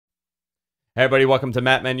Hey everybody, welcome to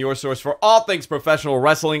Matt Men, your source for all things professional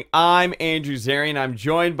wrestling. I'm Andrew Zarian. I'm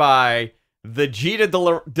joined by the Gina De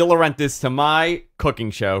Laurentiis to my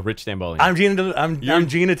cooking show, Rich Stambolian. I'm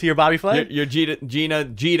Gina to your Bobby Flay. You're Gina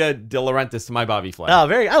De Laurentiis to my Bobby Flay. Oh,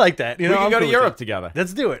 I like that. We can go to Europe together.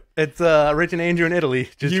 Let's do it. It's Rich and Andrew in Italy,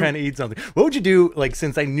 trying to eat something. What would you do, like,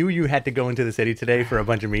 since I knew you had to go into the city today for a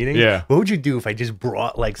bunch of meetings? Yeah. What would you do if I just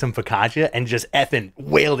brought like some focaccia and just effing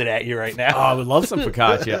wailed it at you right now? Oh, I would love some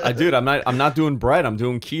focaccia. Dude, I'm not doing bread. I'm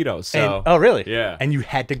doing keto. So. Oh, really? Yeah. And you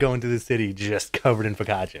had to go into the city just covered in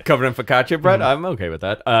focaccia. Covered in focaccia bread? I'm okay with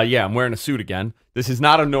that. Yeah, I'm wearing a suit again. This is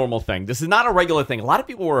not a normal thing. This is not a regular thing. A lot of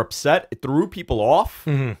people were upset. It threw people off.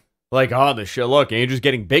 Like, oh, the shit. Look, Andrew's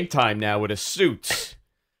getting big time now with his suits.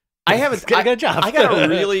 I got a job. I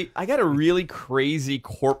got a really crazy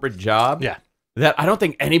corporate job. Yeah. That I don't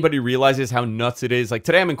think anybody realizes how nuts it is. Like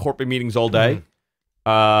today, I'm in corporate meetings all day. You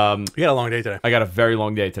got a long day today. I got a very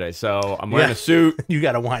long day today, so I'm wearing a suit. You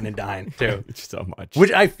got to wine and dine too. It's so much.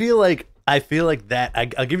 Which I feel like that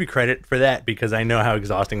I'll give you credit for that because I know how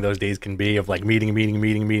exhausting those days can be of like meeting,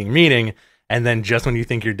 and then just when you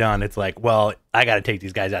think you're done, it's like, well, I got to take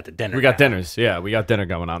these guys out to dinner. We got dinners, yeah, we got dinner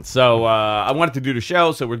going on. So I wanted to do the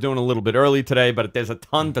show, so we're doing a little bit early today, but there's a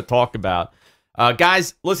ton to talk about.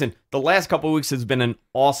 Guys, listen, the last couple of weeks has been an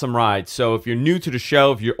awesome ride. So if you're new to the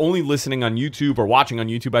show, if you're only listening on YouTube or watching on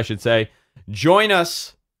YouTube, I should say, join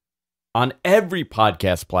us on every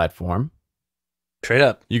podcast platform. Straight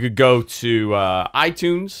up. You could go to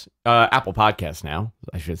iTunes, Apple Podcasts now,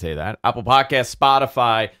 I should say that. Apple Podcasts,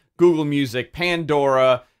 Spotify, Google Music,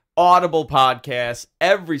 Pandora, Audible Podcasts,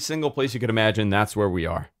 every single place you could imagine, that's where we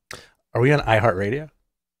are. Are we on iHeartRadio?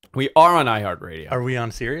 We are on iHeartRadio. Are we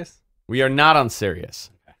on Sirius? We are not on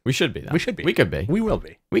Sirius. We should be, though. We should be. We could be. We will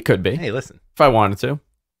be. We could be. Hey, listen. If I wanted to.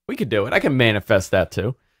 We could do it. I can manifest that,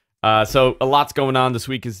 too. So a lot's going on this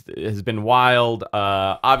week has been wild.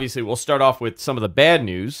 Obviously, we'll start off with some of the bad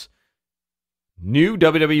news. New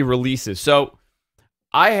WWE releases. So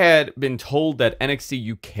I had been told that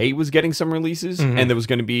NXT UK was getting some releases, and there was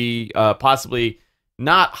going to be possibly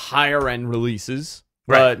not higher end releases,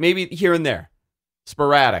 but maybe here and there,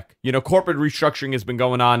 sporadic. You know, corporate restructuring has been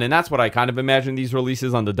going on, and that's what I kind of imagine these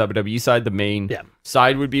releases on the WWE side, the main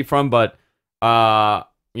side would be from. But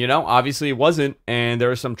you know, obviously it wasn't, and there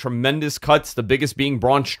are some tremendous cuts, the biggest being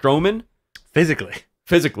Braun Strowman.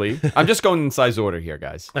 Physically. I'm just going in size order here,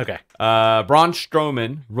 guys. Okay. Braun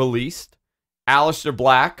Strowman released, Aleister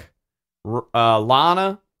Black,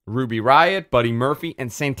 Lana, Ruby Riott, Buddy Murphy,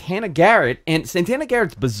 and Santana Garrett. And Santana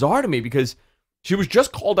Garrett's bizarre to me because she was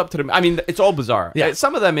just called up to the... I mean, it's all bizarre. Yeah.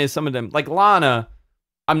 Some of them, like Lana...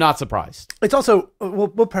 I'm not surprised. It's also we'll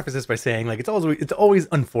preface this by saying like it's always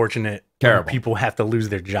unfortunate when people have to lose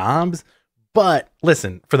their jobs. But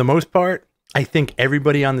listen, for the most part, I think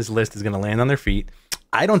everybody on this list is going to land on their feet.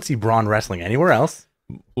 I don't see Braun wrestling anywhere else.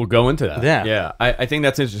 We'll go into that. Yeah. I think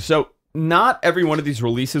that's interesting. So not every one of these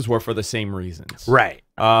releases were for the same reasons. Right.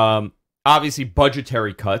 Obviously,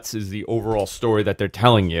 budgetary cuts is the overall story that they're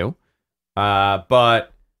telling you.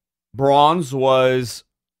 But Braun's was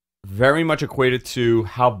very much equated to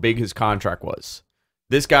how big his contract was.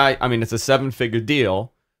 This guy, I mean, it's a 7-figure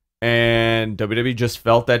deal, and WWE just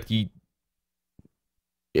felt that it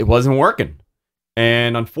wasn't working.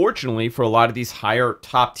 And unfortunately, for a lot of these higher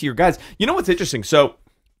top tier guys, you know what's interesting? So,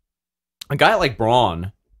 a guy like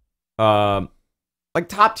Braun, like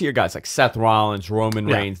top tier guys like Seth Rollins, Roman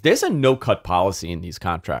Reigns, there's a no cut policy in these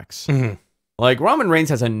contracts. Like Roman Reigns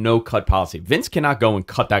has a no cut policy. Vince cannot go and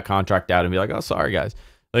cut that contract out and be like, oh, sorry, guys.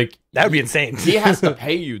 Like that would be insane. He has to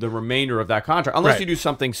pay you the remainder of that contract, unless you do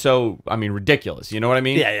something so, I mean, ridiculous. You know what I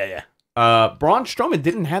mean? Yeah. Braun Strowman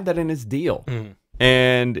didn't have that in his deal,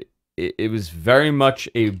 and it was very much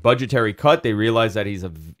a budgetary cut. They realized that he's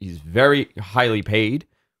very highly paid,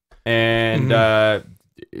 and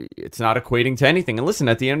it's not equating to anything. And listen,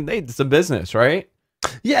 at the end of the day, it's a business, right?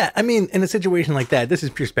 Yeah, I mean, in a situation like that, this is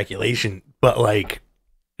pure speculation, but like,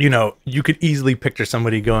 you know, you could easily picture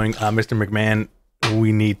somebody going, Mr. McMahon,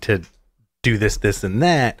 we need to do this, this, and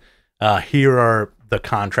that. Here are the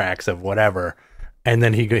contracts of whatever. And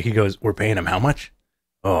then he goes, we're paying him how much?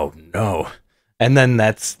 Oh, no. And then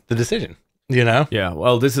that's the decision, you know? Yeah,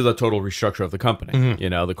 well, this is a total restructure of the company, you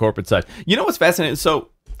know, the corporate side. You know what's fascinating? So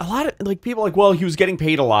a lot of like people are like, well, he was getting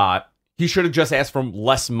paid a lot. He should have just asked for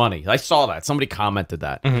less money. I saw that. Somebody commented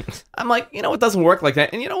that. I'm like, you know, it doesn't work like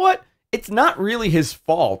that. And you know what? It's not really his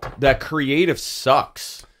fault that creative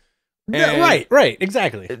sucks. Yeah, right,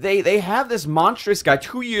 exactly. They have this monstrous guy.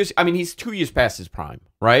 2 years. I mean, he's 2 years past his prime,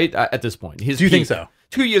 right? At this point, Do you think so?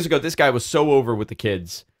 2 years ago, this guy was so over with the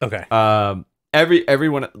kids. Okay.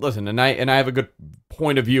 everyone listen, and I have a good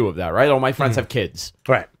point of view of that, right? All my friends have kids.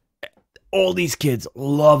 Right. All these kids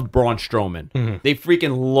loved Braun Strowman. They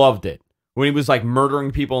freaking loved it. When he was like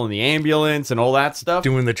murdering people in the ambulance and all that stuff.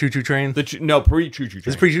 Doing the choo-choo train? Pre-choo-choo train.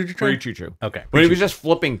 It's pre-choo-choo train? Pre-choo-choo. Okay. When he was just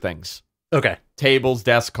flipping things. Okay. Tables,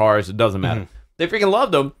 desks, cars, it doesn't matter. They freaking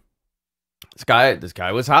loved him. This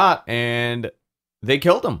guy was hot, and they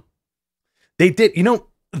killed him. They did. You know,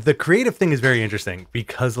 the creative thing is very interesting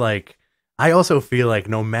because, like, I also feel like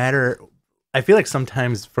I feel like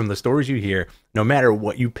sometimes from the stories you hear, no matter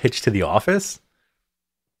what you pitch to the office,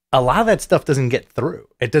 a lot of that stuff doesn't get through.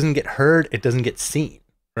 It doesn't get heard. It doesn't get seen.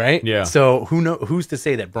 Right? Yeah. So who's to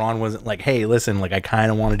say that Braun wasn't like, hey, listen, like I kind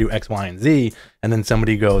of want to do X, Y, and Z, and then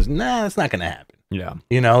somebody goes, nah, that's not going to happen. Yeah.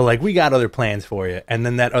 You know, like we got other plans for you, and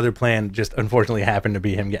then that other plan just unfortunately happened to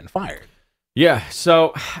be him getting fired. Yeah.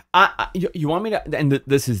 So you want me to, and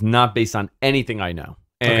this is not based on anything I know,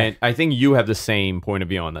 and I think you have the same point of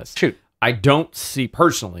view on this. Shoot. I don't see him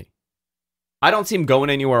going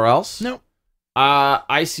anywhere else. No.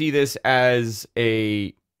 I see this as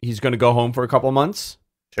he's going to go home for a couple of months.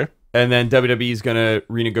 Sure. And then WWE is going to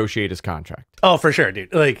renegotiate his contract. Oh, for sure,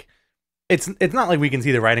 dude. Like, it's not like we can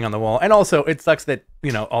see the writing on the wall. And also, it sucks that,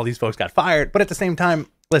 you know, all these folks got fired. But at the same time,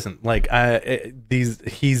 listen, like,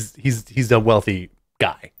 he's a wealthy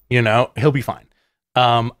guy. You know, he'll be fine.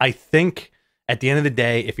 I think at the end of the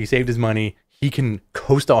day, if he saved his money, he can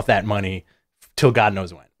coast off that money till God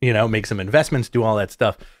knows when. You know, make some investments, do all that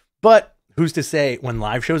stuff. But who's to say when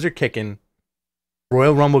live shows are kicking,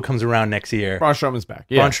 Royal Rumble comes around next year, Braun Strowman's back.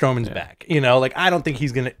 Yeah. Braun Strowman's back. You know, like I don't think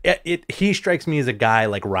he's gonna. He strikes me as a guy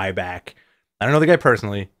like Ryback. I don't know the guy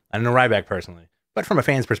personally. I don't know Ryback personally, but from a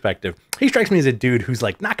fan's perspective, he strikes me as a dude who's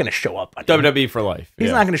like not gonna show up on WWE for life.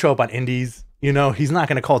 He's not gonna show up on Indies. You know, he's not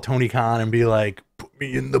gonna call Tony Khan and be like, "Put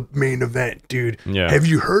me in the main event, dude." Yeah. Have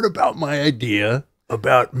you heard about my idea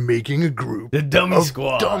about making a group, the Dummy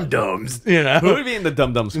Squad, Dum Dums? You know, who would be in the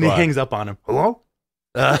Dum Dum Squad? And he hangs up on him. Hello.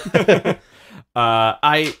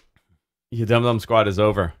 Your Dum Dum Squad is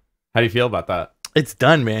over. How do you feel about that? It's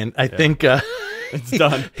done, man. I think it's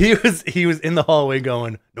done. He was in the hallway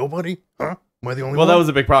going, nobody? Huh? Am I the only one? Well, that was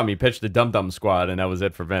a big problem. He pitched the Dum Dum Squad, and that was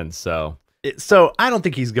it for Vince. So I don't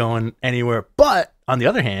think he's going anywhere. But on the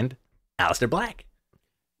other hand, Aleister Black.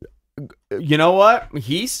 You know what?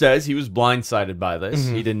 He says he was blindsided by this.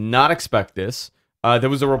 He did not expect this. There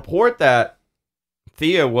was a report that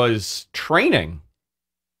Thea was training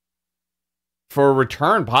for a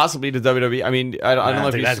return, possibly to WWE. I mean, I don't know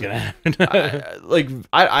if that's gonna happen.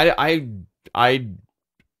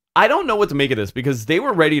 I don't know what to make of this because they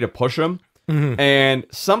were ready to push him, and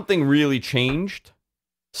something really changed.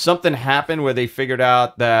 Something happened where they figured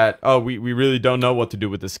out that we really don't know what to do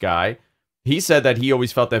with this guy. He said that he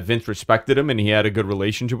always felt that Vince respected him and he had a good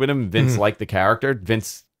relationship with him. Vince liked the character.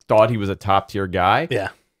 Vince thought he was a top tier guy. Yeah.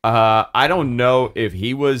 I don't know if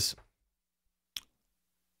he was.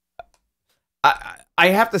 I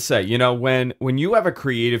have to say, you know, when you have a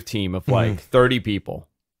creative team of like 30 people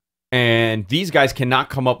and these guys cannot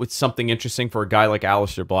come up with something interesting for a guy like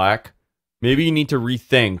Aleister Black, maybe you need to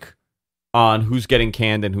rethink on who's getting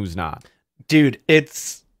canned and who's not. Dude,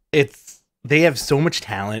 they have so much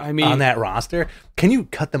talent on that roster. Can you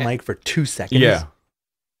cut the mic for 2 seconds? Yeah.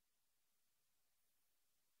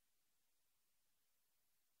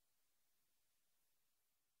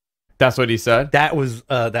 That's what he said? That was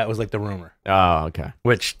like the rumor. Oh, okay.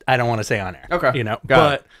 Which I don't want to say on air. Okay. You know,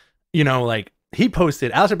 Got it. you know, like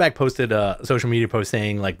Aleister Black posted a social media post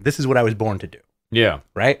saying like, this is what I was born to do. Yeah.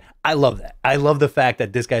 Right? I love that. I love the fact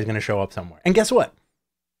that this guy's going to show up somewhere. And guess what?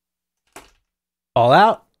 All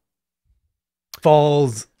Out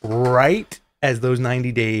falls right as those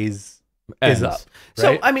 90 days is up. Right?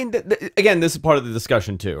 So, I mean, again, this is part of the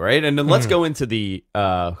discussion too, right? And then let's go into the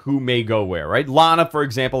who may go where, right? Lana, for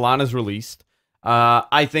example, Lana's released.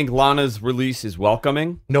 I think Lana's release is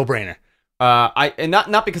welcoming. No brainer. And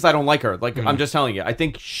not because I don't like her. Like, I'm just telling you, I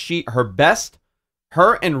think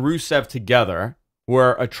her and Rusev together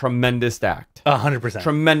were a tremendous act. 100%.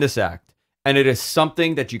 Tremendous act. And it is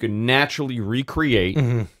something that you can naturally recreate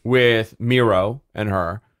with Miro and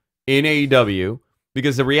her in AEW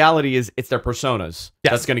because the reality is it's their personas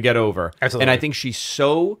that's going to get over. Absolutely. And I think she's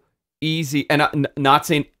so easy, and not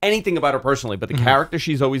saying anything about her personally, but the character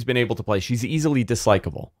she's always been able to play, she's easily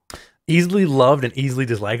dislikable. Easily loved and easily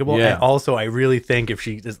dislikable. Yeah. And also, I really think if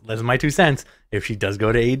this is my 2 cents, if she does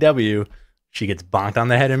go to AEW, she gets bonked on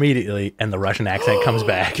the head immediately and the Russian accent comes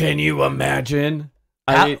back. Can you imagine?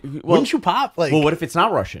 Wouldn't you pop? Like, well, what if it's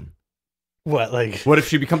not Russian? What, like? What if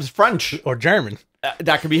she becomes French or German?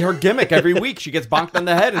 That could be her gimmick every week. She gets bonked on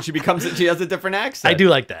the head and she has a different accent. I do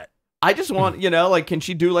like that. I just want, like, can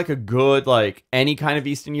she do like a good, like any kind of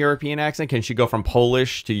Eastern European accent? Can she go from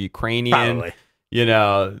Polish to Ukrainian, Probably.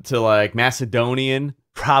 To like Macedonian?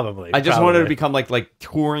 Probably. I just want her to become like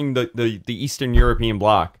touring the Eastern European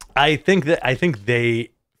bloc. I think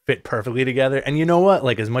they fit perfectly together. And you know what?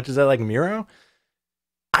 Like, as much as I like Miro,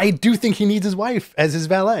 I do think he needs his wife as his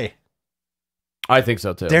valet. I think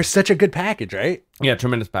so too. They're such a good package, right? Yeah,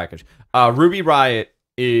 tremendous package. Ruby Riott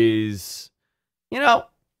is,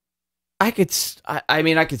 I could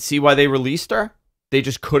see why they released her. They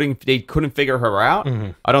just couldn't figure her out.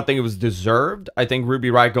 Mm-hmm. I don't think it was deserved. I think Ruby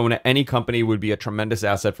Riott going to any company would be a tremendous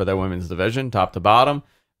asset for their women's division, top to bottom.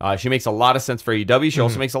 She makes a lot of sense for AEW. She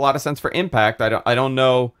also makes a lot of sense for Impact. I don't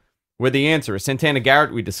know where the answer is. Santana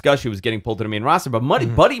Garrett, we discussed, she was getting pulled to the main roster, but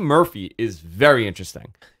Buddy Murphy is very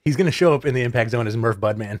interesting. He's going to show up in the Impact Zone as Murph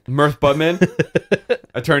Budman. Murph Budman,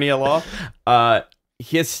 attorney at law.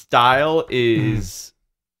 His style is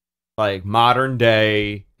like modern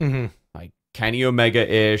day, like Kenny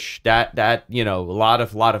Omega-ish. That a lot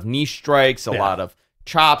of knee strikes, a lot of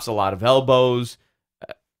chops, a lot of elbows.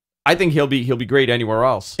 I think he'll be great anywhere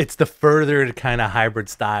else. It's the further kind of hybrid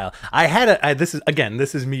style.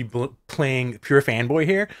 This is me playing pure fanboy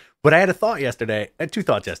here, but I had a thought yesterday. I had two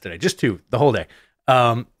thoughts yesterday, just two, the whole day.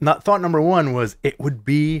 Thought number one was it would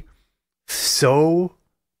be so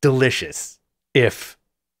delicious if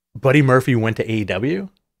Buddy Murphy went to AEW,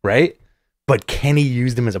 right? But Kenny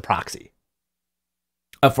used him as a proxy.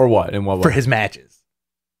 For what? And what? For his matches.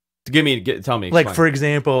 Tell me. Like, Explain. for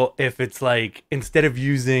example, if it's like, instead of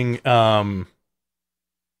using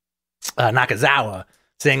Nakazawa,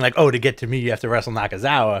 saying like, oh, to get to me, you have to wrestle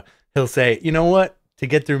Nakazawa, he'll say, you know what? To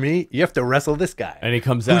get through me, you have to wrestle this guy. And he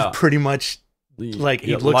comes who's out. pretty much like,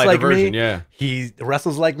 he looks like version, me. yeah. He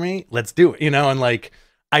wrestles like me. Let's do it. And like,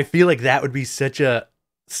 I feel like that would be such an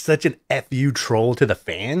FU troll to the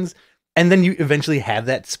fans. And then you eventually have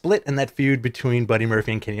that split and that feud between Buddy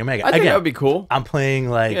Murphy and Kenny Omega. I think that would be cool. I'm playing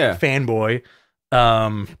like fanboy.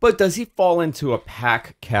 But does he fall into a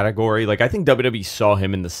pack category? Like, I think WWE saw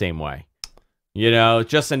him in the same way.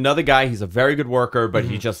 Just another guy. He's a very good worker, but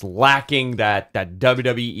he's just lacking that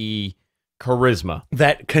WWE charisma.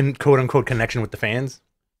 That quote unquote connection with the fans.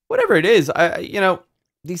 Whatever it is, I'm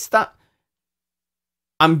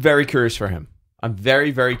very curious for him. I'm very,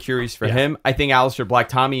 very curious for him. I think Aleister Black,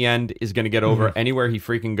 Tommy End, is going to get over anywhere he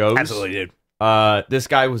freaking goes. Absolutely, dude. This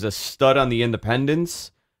guy was a stud on the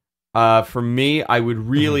independents. For me, I would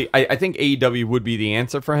really... I think AEW would be the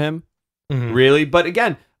answer for him. Really. But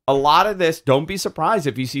again, a lot of this, don't be surprised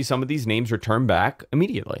if you see some of these names return back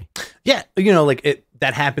immediately. Yeah,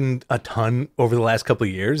 that happened a ton over the last couple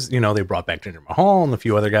of years. They brought back Jinder Mahal and a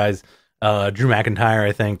few other guys. Drew McIntyre,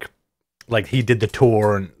 I think, like, he did the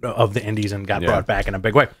tour of the Indies and got brought back in a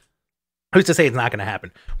big way. Who's to say it's not going to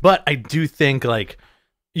happen? But I do think, like,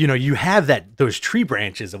 you have those tree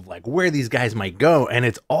branches of like where these guys might go, and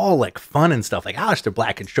it's all like fun and stuff. Like, Aleister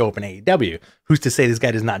Black can show up in AEW. Who's to say this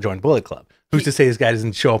guy does not join Bullet Club? Who's to say this guy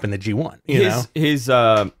doesn't show up in the G1?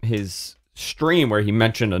 His stream where he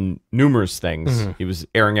mentioned numerous things. He was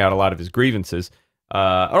airing out a lot of his grievances. It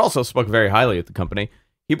also spoke very highly of the company.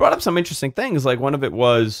 He brought up some interesting things. Like, one of it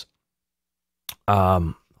was,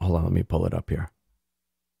 hold on, let me pull it up here.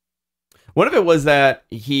 One of it was that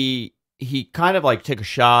he kind of like took a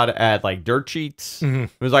shot at like dirt sheets. It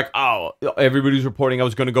was like, oh, everybody's reporting I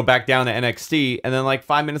was going to go back down to NXT. And then like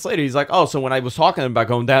 5 minutes later, he's like, oh, so when I was talking about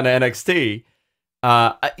going down to NXT,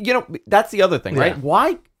 that's the other thing, right?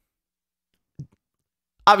 Why?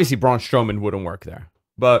 Obviously, Braun Strowman wouldn't work there.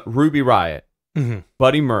 But Ruby Riott,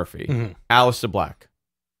 Buddy Murphy, Aleister Black,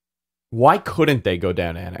 why couldn't they go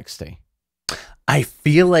down to NXT? I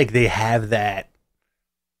feel like they have that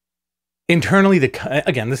internally.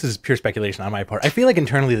 Again, this is pure speculation on my part. I feel like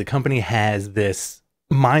internally the company has this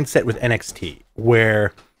mindset with NXT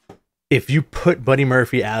where if you put Buddy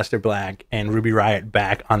Murphy, Aleister Black, and Ruby Riott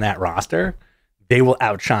back on that roster, they will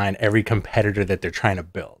outshine every competitor that they're trying to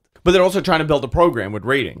build. But they're also trying to build a program with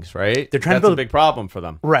ratings, right? They're trying to build a big problem for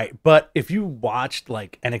them. Right. But if you watched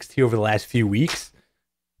like NXT over the last few weeks,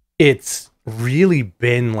 it's really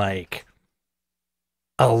been like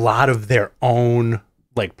a lot of their own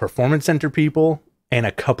like performance center people and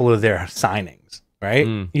a couple of their signings, right?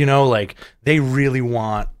 Like they really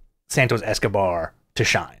want Santos Escobar to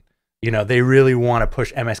shine. They really want to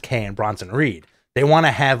push MSK and Bronson Reed. They want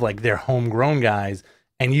to have like their homegrown guys.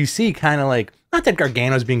 And you see kind of like, not that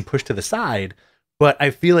Gargano's being pushed to the side, but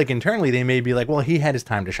I feel like internally they may be like, well, he had his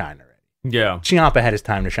time to shine already. Yeah. Ciampa had his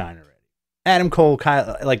time to shine already. Adam Cole,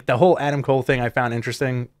 like the whole Adam Cole thing I found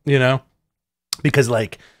interesting, because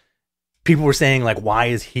like people were saying like, why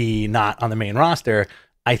is he not on the main roster?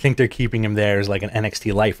 I think they're keeping him there as like an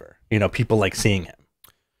NXT lifer. You know, people like seeing him.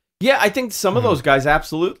 Yeah, I think some of those guys,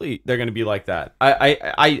 absolutely, they're going to be like that.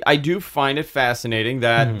 I do find it fascinating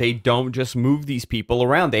that they don't just move these people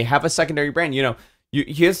around. They have a secondary brand. You know,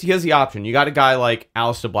 here's the option. You got a guy like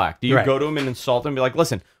Aleister Black. Do you go to him and insult him and be like,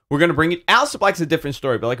 listen, we're going to bring it. Aleister Black's a different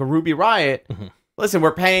story, but like a Ruby Riott, listen,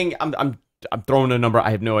 we're paying, I'm throwing a number,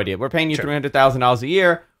 I have no idea. We're paying you $300,000 a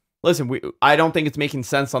year. Listen, I don't think it's making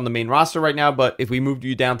sense on the main roster right now, but if we moved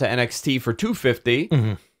you down to NXT for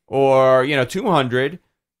 $250 or, you know, $200,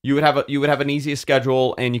 you would have an easier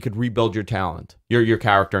schedule, and you could rebuild your talent, your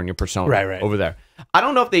character, and your persona over there. I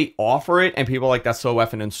don't know if they offer it, and people are like, that's so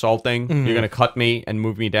effing insulting. You're gonna cut me and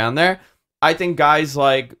move me down there. I think guys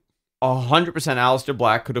like 100% Aleister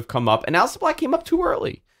Black could have come up, and Aleister Black came up too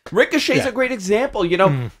early. Ricochet's a great example. You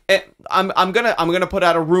know, I'm gonna put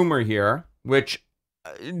out a rumor here, which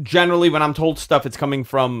generally when I'm told stuff, it's coming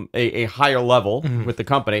from a higher level with the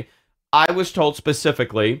company. I was told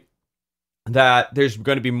specifically that there's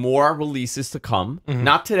going to be more releases to come.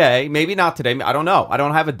 Not today, maybe not today. I don't know. I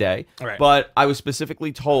don't have a day. But I was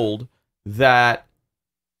specifically told that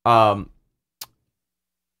I'm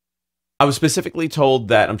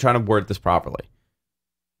trying to word this properly.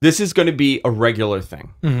 This is going to be a regular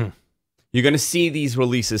thing. You're going to see these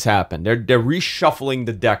releases happen. They're reshuffling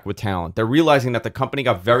the deck with talent. They're realizing that the company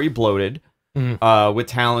got very bloated with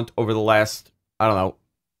talent over the last, I don't know,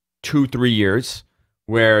 2-3 years,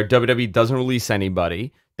 where WWE doesn't release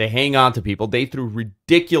anybody. They hang on to people. They threw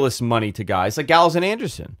ridiculous money to guys like Gallows and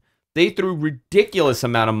Anderson. They threw ridiculous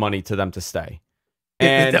amount of money to them to stay.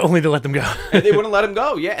 And only to let them go. And they wouldn't let him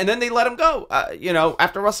go. Yeah, and then they let him go, you know,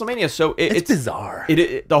 after WrestleMania. So it's bizarre.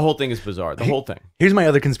 The whole thing is bizarre. The whole thing. Here's my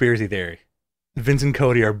other conspiracy theory. Vince and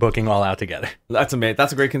Cody are booking All Out together. That's amazing.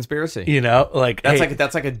 That's a great conspiracy. You know, like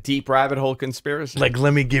that's like a deep rabbit hole conspiracy. Like,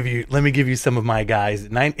 let me give you some of my guys.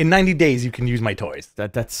 In 90 days, you can use my toys.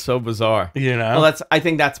 That's so bizarre. You know, well, I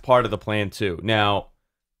think that's part of the plan too. Now,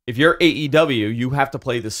 if you're AEW, you have to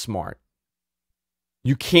play this smart.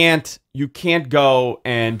 You can't go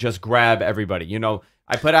and just grab everybody. You know,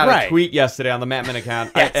 I put out a tweet yesterday on the Mattman account,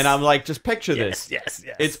 and I'm like, just picture this. Yes.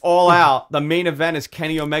 It's All Out. The main event is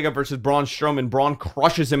Kenny Omega versus Braun Strowman. Braun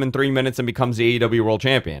crushes him in 3 minutes and becomes the AEW World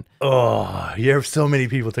Champion. Oh, you have so many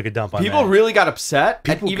people took a dump on that. People really got upset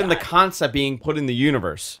at even the concept being put in the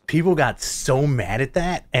universe. People got so mad at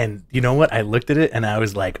that, and you know what? I looked at it, and I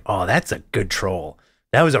was like, oh, that's a good troll.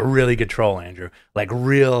 That was a really good troll, Andrew. Like,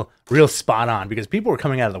 real spot on, because people were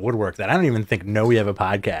coming out of the woodwork that I don't even think know we have a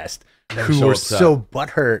podcast. Who were so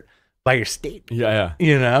butthurt by your statement. Yeah.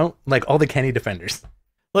 You know? Like, all the Kenny defenders.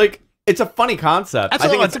 Like, it's a funny concept. I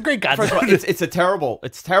think it's a great concept. First of all,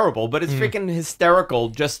 it's terrible, but it's freaking hysterical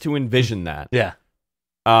just to envision that. Yeah.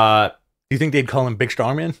 Do you think they'd call him Big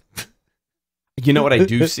Strongman? You know what I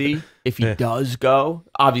do see? If he does go,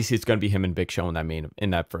 obviously it's going to be him and Big Show in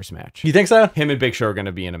that first match. You think so? Him and Big Show are going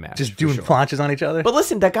to be in a match. Just doing planches on each other? But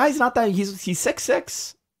listen, that guy's not that, he's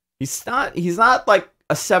 6'6". He's not like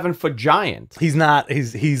a 7-foot giant. He's not.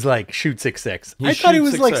 He's like shoot 6'6". I thought he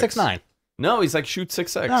was like 6'9". No, he's like shoot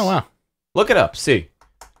 6'6". Oh wow! Look it up. See.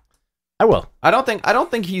 I will. I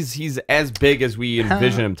don't think he's as big as we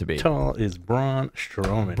envision him to be. How tall is Braun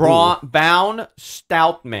Strowman? Bound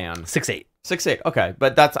stout man. 6'8". 6'8". Okay,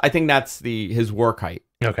 but I think that's his work height.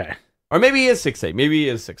 Okay. Or maybe he is 6'8". Maybe he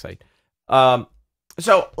is 6'8".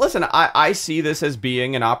 So listen, I see this as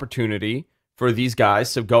being an opportunity for these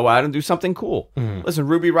guys to go out and do something cool. Listen,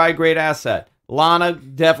 Ruby Riott, great asset. Lana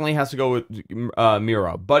definitely has to go with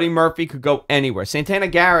Miro. Buddy Murphy could go anywhere. Santana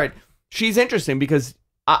Garrett, she's interesting because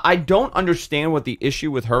I don't understand what the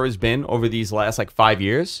issue with her has been over these last like 5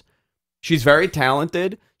 years. She's very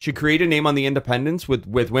talented. She created a name on the independents with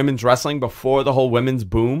women's wrestling before the whole women's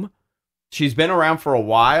boom. She's been around for a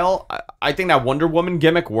while. I think that Wonder Woman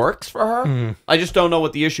gimmick works for her. I just don't know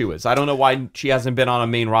what the issue is. I don't know why she hasn't been on a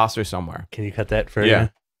main roster somewhere. Can you cut that for you?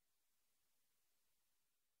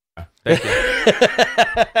 Thank you.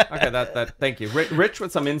 Okay, thank you. Rich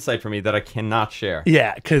with some insight for me that I cannot share.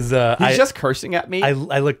 Yeah, because he's just cursing at me. I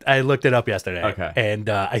looked it up yesterday. Okay. And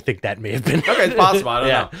I think that may have been okay, it's possible. I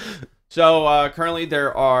don't know. So currently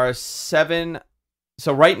there are 7.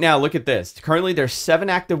 So right now, look at this. Currently, there's 7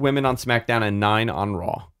 active women on SmackDown and 9 on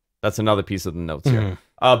Raw. That's another piece of the notes here.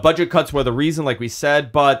 Budget cuts were the reason, like we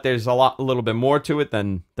said, but there's a little bit more to it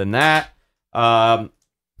than that.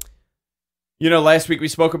 You know, last week we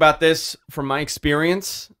spoke about this from my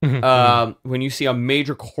experience. When you see a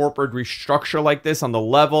major corporate restructure like this on the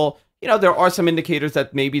level, you know, there are some indicators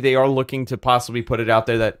that maybe they are looking to possibly put it out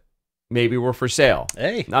there that maybe we're for sale.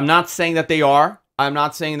 Hey, I'm not saying that they are. I'm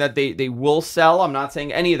not saying that they will sell. I'm not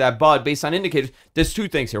saying any of that. But based on indicators, there's two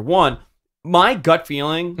things here. One, my gut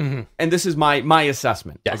feeling, and this is my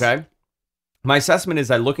assessment. Yes. Okay, my assessment is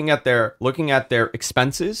that looking at their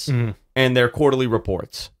expenses and their quarterly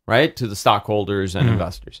reports, right, to the stockholders and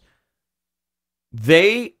investors,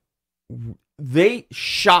 they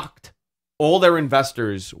shocked all their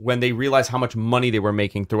investors when they realized how much money they were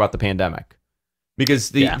making throughout the pandemic. Because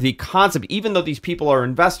the concept, even though these people are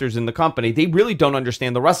investors in the company, they really don't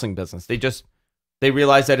understand the wrestling business. They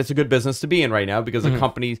realize that it's a good business to be in right now because the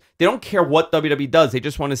companies, they don't care what WWE does. They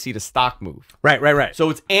just want to see the stock move. Right.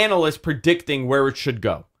 So it's analysts predicting where it should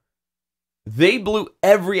go. They blew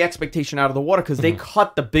every expectation out of the water because they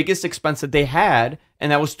cut the biggest expense that they had,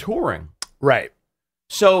 and that was touring. Right.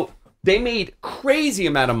 So they made crazy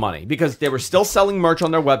amount of money because they were still selling merch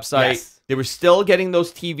on their website. Yes. They were still getting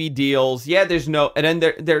those TV deals. Yeah, there's no, and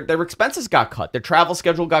then their expenses got cut. Their travel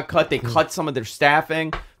schedule got cut. They cut some of their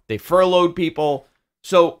staffing. They furloughed people.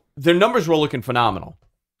 So their numbers were looking phenomenal.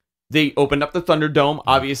 They opened up the Thunderdome.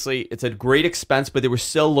 Obviously, it's a great expense, but they were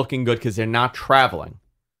still looking good because they're not traveling.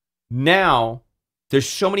 Now, there's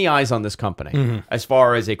so many eyes on this company as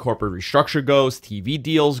far as a corporate restructure goes, TV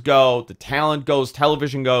deals go, the talent goes,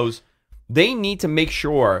 television goes. They need to make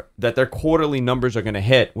sure that their quarterly numbers are going to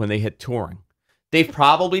hit when they hit touring. They've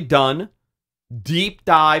probably done deep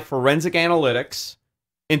dive forensic analytics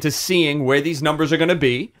into seeing where these numbers are going to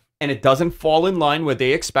be, and it doesn't fall in line with what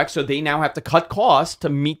they expect, so they now have to cut costs to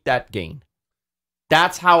meet that gain.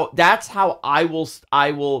 That's how I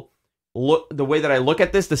will look, the way that I look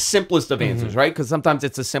at this, the simplest of answers, right? Because sometimes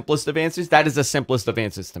it's the simplest of answers. That is the simplest of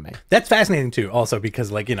answers to me. That's fascinating too, also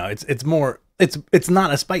because it's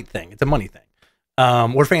not a spite thing; it's a money thing.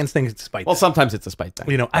 Where fans think it's a spite. Well, thing. sometimes it's a spite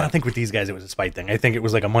thing. I don't think with these guys it was a spite thing. I think it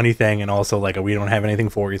was like a money thing, and also like a we don't have anything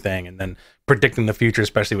for you thing, and then predicting the future,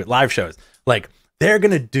 especially with live shows. Like they're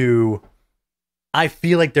gonna do. I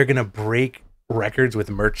feel like they're gonna break records with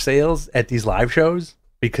merch sales at these live shows.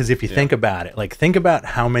 Because if you think about it, like think about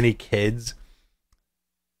how many kids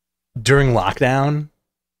during lockdown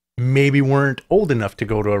maybe weren't old enough to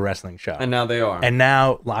go to a wrestling show. And now they are. And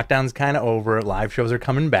now lockdown's kind of over. Live shows are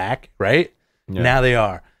coming back, right? Yeah. Now they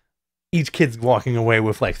are. Each kid's walking away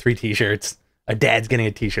with like 3 t-shirts. A dad's getting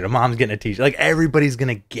a t-shirt. A mom's getting a t-shirt. Like everybody's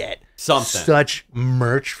going to get such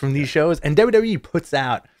merch from these shows. And WWE puts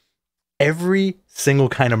out every single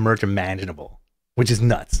kind of merch imaginable, which is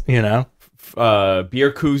nuts, you know?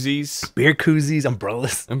 Beer koozies,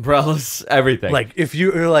 umbrellas, everything. Like if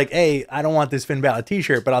you're like, hey, I don't want this Finn Balor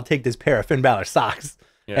t-shirt, but I'll take this pair of Finn Balor socks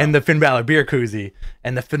and the Finn Balor beer koozie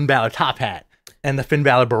and the Finn Balor top hat and the Finn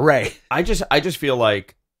Balor beret. I just feel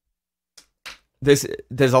like there's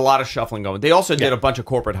a lot of shuffling going. They also did a bunch of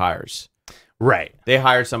corporate hires. Right. They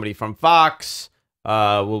hired somebody from Fox.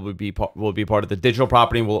 Will be part of the digital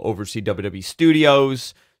property and will oversee WWE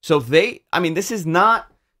Studios. So this is not.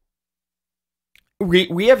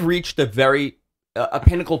 We have reached a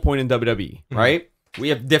pinnacle point in WWE, right? We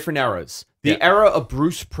have different eras. The era of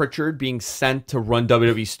Bruce Pritchard being sent to run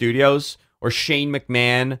WWE Studios or Shane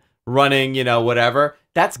McMahon running, whatever,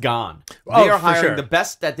 that's gone. They are hiring the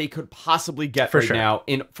best that they could possibly get now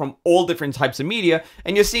from all different types of media.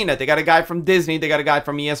 And you're seeing that. They got a guy from Disney. They got a guy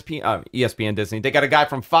from ESPN Disney. They got a guy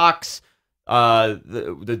from Fox,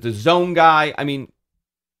 the Zone guy. I mean,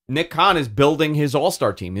 Nick Khan is building his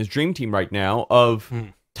all-star team, his dream team right now of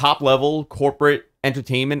top-level corporate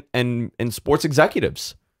entertainment and sports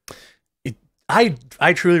executives. I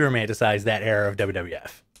truly romanticize that era of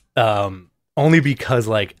WWF. Only because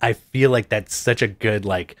like I feel like that's such a good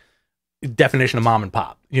like definition of mom and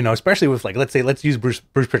pop. Especially with like let's use Bruce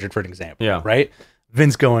Pritchard for an example. Yeah. Right?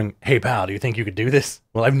 Vince going, "Hey pal, do you think you could do this?"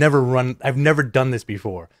 Well, I've never done this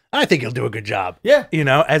before. I think you'll do a good job. Yeah.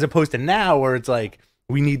 As opposed to now where it's like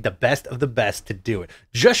we need the best of the best to do it.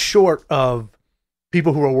 Just short of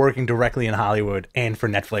people who are working directly in Hollywood and for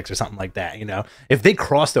Netflix or something like that, If they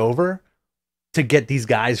crossed over to get these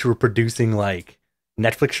guys who are producing like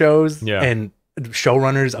Netflix shows and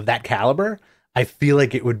showrunners of that caliber, I feel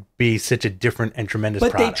like it would be such a different and tremendous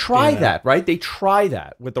product. But they try that, right? They try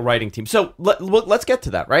that with the writing team. So let's get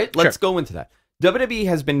to that, right? Let's go into that. WWE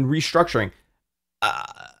has been restructuring.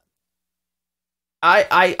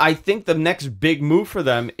 I think the next big move for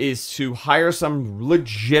them is to hire some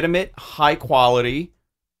legitimate, high-quality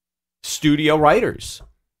studio writers.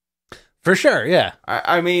 For sure, yeah.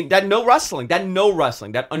 I mean, that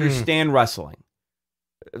understand wrestling.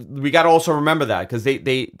 We got to also remember that because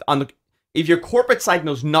if your corporate side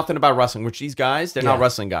knows nothing about wrestling, which these guys, they're not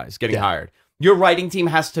wrestling guys getting hired. Your writing team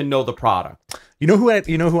has to know the product. You know who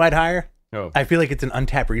I'd hire? Oh. I feel like it's an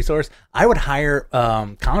untapped resource. I would hire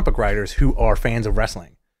comic book writers who are fans of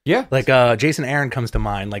wrestling. Yeah. Like Jason Aaron comes to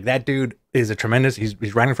mind. Like that dude is a tremendous.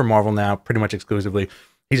 He's writing for Marvel now, pretty much exclusively.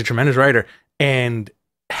 He's a tremendous writer, and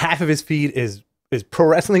half of his feed is pro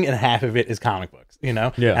wrestling, and half of it is comic books. You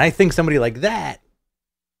know. Yeah. And I think somebody like that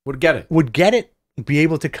would get it. Be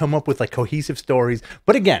able to come up with like cohesive stories.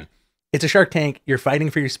 But again, it's a Shark Tank. You're fighting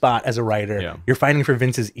for your spot as a writer. Yeah. You're fighting for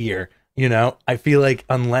Vince's ear. You know. I feel like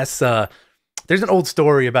unless there's an old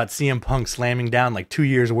story about CM Punk slamming down like 2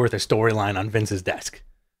 years worth of storyline on Vince's desk.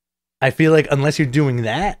 I feel like unless you're doing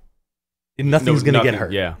that, nothing's going to get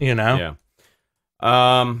hurt. Yeah. You know?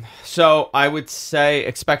 Yeah. So I would say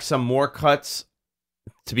expect some more cuts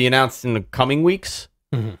to be announced in the coming weeks.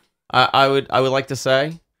 Mm-hmm. I would like to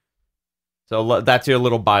say. So that's your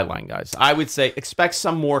little byline, guys. I would say expect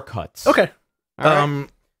some more cuts. Okay. All right.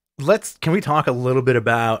 Can we talk a little bit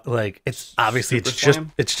about like it's obviously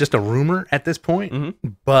SummerSlam? it's just a rumor at this point, Mm-hmm.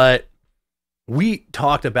 but we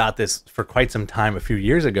talked about this for quite some time a few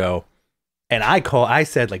years ago, and I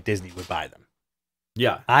said like Disney would buy them.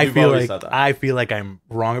 Yeah. I you've feel always like said that. I feel like I'm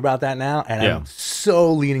wrong about that now, and Yeah. I'm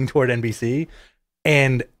so leaning toward NBC,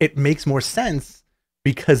 and it makes more sense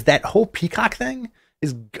because that whole Peacock thing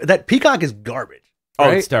Peacock is garbage. Oh,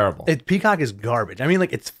 right? it's terrible. Peacock is garbage. I mean,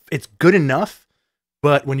 like it's good enough,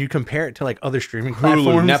 but when you compare it to like other streaming Hulu,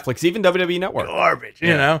 platforms, Netflix, even WWE Network. garbage. You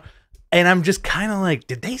Yeah. know. And I'm just kind of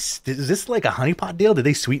like, is this like a honeypot deal? Did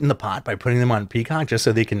they sweeten the pot by putting them on Peacock just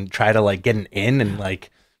so they can try to like get an in and like,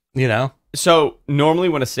 you know? So normally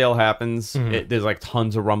when a sale happens, Mhm. there's like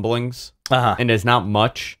tons of rumblings, Uh-huh. and there's not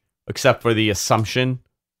much except for the assumption,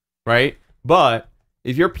 right? But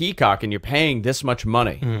if you're Peacock and you're paying this much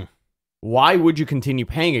money, Mhm. why would you continue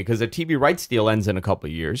paying it? Because the TV rights deal ends in a couple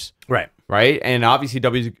of years, Right. right? And obviously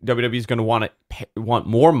WWE is going to want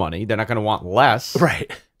more money. They're not going to want less.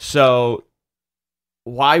 Right. So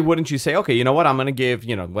why wouldn't you say, okay, you know what? I'm going to give,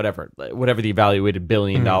 whatever the evaluated $1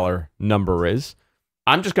 billion number is.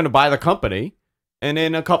 I'm just going to buy the company. And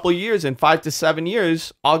in a couple of years, in 5 to 7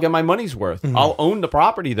 years, I'll get my money's worth. Mhm. I'll own the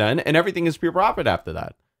property then, and everything is pure profit after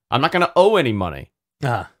that. I'm not going to owe any money.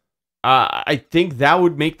 Uh-huh. I think that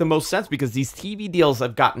would make the most sense because these TV deals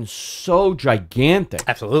have gotten so gigantic.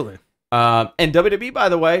 Absolutely. And WWE, by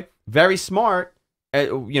the way, very smart.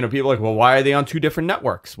 People are like, well, why are they on 2 different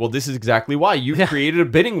networks? Well, this is exactly why. You created a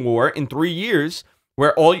bidding war in 3 years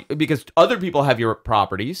because other people have your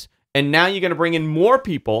properties, and now you're going to bring in more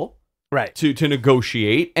people Right. to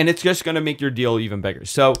negotiate, and it's just going to make your deal even bigger.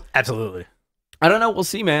 So Absolutely. I don't know. We'll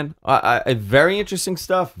see, man. Very interesting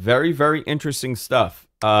stuff. Very, very interesting stuff.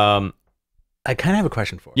 I kind of have a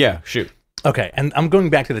question for you. Yeah, shoot. Okay, and I'm going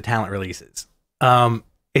back to the talent releases.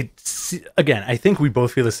 It's again, I think we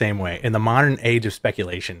both feel the same way. In the modern age of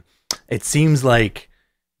speculation, it seems like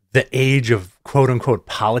the age of quote unquote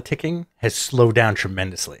politicking has slowed down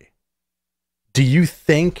tremendously. Do you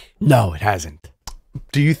think? No, it hasn't.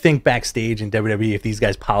 Do you think backstage in WWE, if these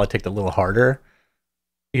guys politicked a little harder,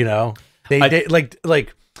 they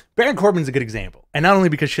like Baron Corbin's a good example, and not only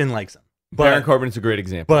because Shin likes him, but Baron Corbin's a great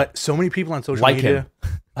example. but so many people on social Like media,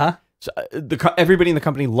 huh? So, everybody in the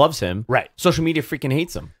company loves him. Right. Social media freaking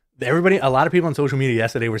hates him. A lot of people on social media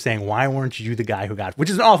yesterday were saying, why weren't you the guy who got, which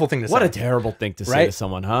is an awful thing to say. What a terrible thing to say Right? to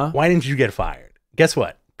someone, huh? Why didn't you get fired? Guess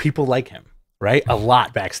what? People like him, right? A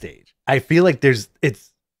lot backstage. I feel like it's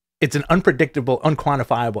an unpredictable,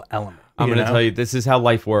 unquantifiable element. I'm going to tell you, this is how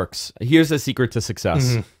life works. Here's the secret to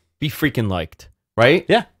success. Mhm. Be freaking liked, right?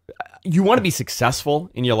 Yeah. You want to be successful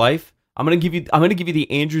in your life? I'm going to give you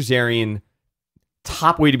the Andrew Zarian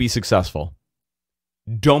top way to be successful.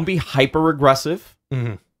 Don't be hyper aggressive,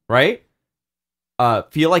 Mhm. right?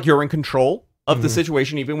 Feel like you're in control of the Mhm.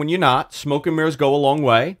 situation even when you're not. Smoke and mirrors go a long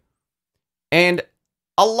way. And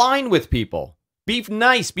align with people. Be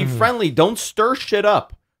nice, be friendly, don't stir shit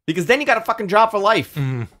up because then you got a fucking job for life.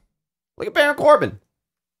 Mhm. Look at Baron Corbin.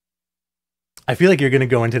 I feel like you're going to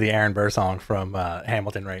go into the Aaron Burr song from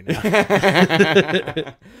Hamilton right now.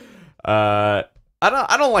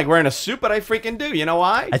 I don't like wearing a suit, but I freaking do. You know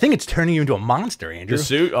why? I think it's turning you into a monster, Andrew. The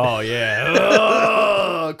suit? Oh yeah.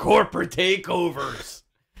 Ugh, corporate takeovers.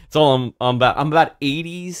 It's all I'm about. I'm about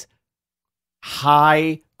 80s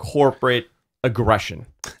high corporate aggression.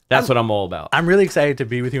 That's what I'm all about. I'm really excited to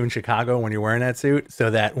be with you in Chicago when you're wearing that suit so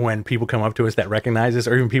that when people come up to us that recognize us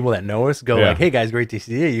or even people that know us go Yeah. like, hey guys, great to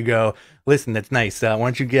see you. You go, listen, that's nice. Why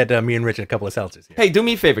don't you get me and Rich a couple of seltzers here? Hey, do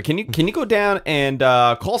me a favor. Can you go down and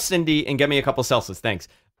call Cindy and get me a couple of Celsius? Thanks.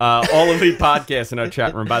 All Elite Podcast in our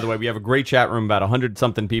chat room. By the way, we have a great chat room, about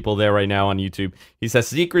 100-something people there right now on YouTube. He says,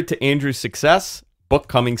 secret to Andrew's success, book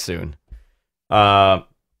coming soon. I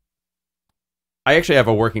actually have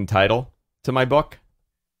a working title to my book.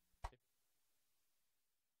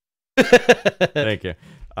 Thank you.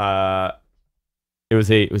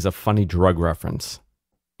 It was a funny drug reference,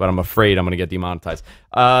 but I'm afraid I'm going to get demonetized.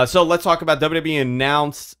 So let's talk about WWE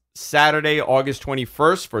announced Saturday, August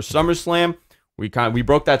 21st for SummerSlam. We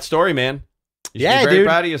broke that story, man. You should be very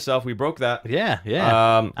proud of yourself. We broke that. Yeah.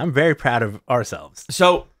 I'm very proud of ourselves.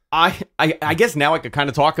 So I guess now I could kind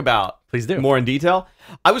of talk about Please do. more in detail.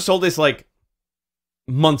 I was told this like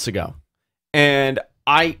months ago, and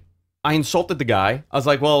I insulted the guy. I was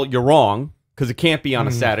like, well, you're wrong, because it can't be on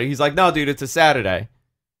a Saturday. He's like, no, dude, it's a Saturday.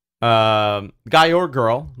 Guy or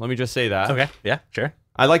girl, let me just say that. Okay, yeah, sure.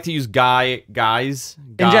 I like to use guys,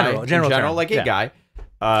 in general, term. Like a guy.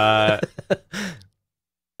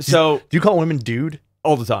 So do you call women dude?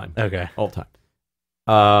 All the time. Okay. All the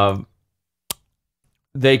time.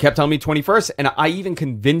 They kept telling me 21st, and I even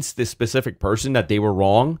convinced this specific person that they were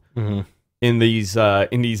wrong in these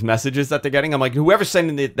messages that they're getting. I'm like, whoever's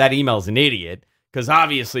sending that email is an idiot, because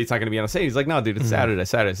obviously it's not going to be on a Saturday. He's like, no, dude, it's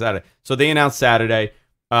Saturday. So they announced Saturday.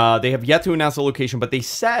 They have yet to announce the location, but they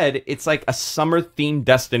said it's like a summer-themed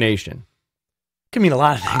destination. Could mean a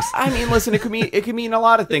lot of things. I mean, listen, it could mean a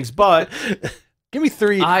lot of things, but give me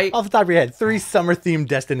three off the top of your head. 3 summer-themed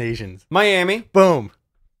destinations. Miami. Boom.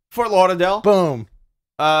 Fort Lauderdale. Boom.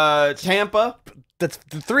 Tampa. That's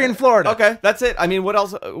 3 in Florida. Okay, that's it. I mean, what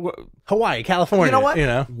else? Hawaii, California. You know what? You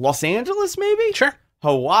know, Los Angeles, maybe. Sure.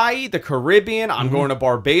 Hawaii, the Caribbean. I'm going to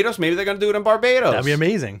Barbados. Maybe they're going to do it in Barbados. That'd be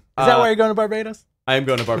amazing. Is that why you're going to Barbados? I am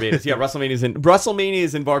going to Barbados. Yeah, WrestleMania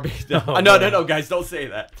is in Barbados. No, guys, don't say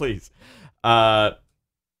that, please. I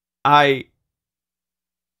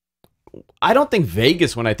don't think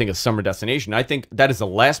Vegas when I think of summer destination. I think that is the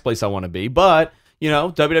last place I want to be. But you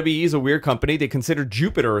know, WWE is a weird company. They consider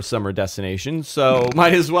Jupiter a summer destination, so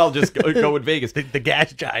might as well just go with Vegas. The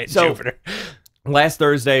gas giant Jupiter. Last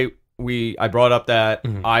Thursday, I brought up that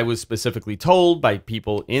I was specifically told by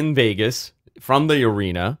people in Vegas from the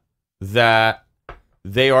arena that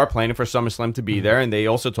they are planning for SummerSlam to be there, and they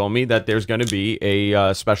also told me that there's going to be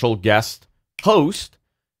a special guest host,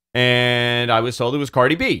 and I was told it was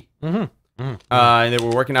Cardi B. And they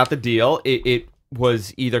were working out the deal. It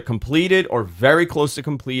was either completed or very close to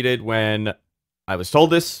completed when I was told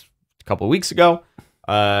this a couple of weeks ago.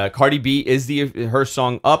 Cardi B is her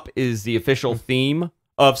song "Up" is the official theme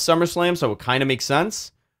of SummerSlam, so it kind of makes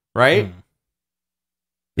sense, right?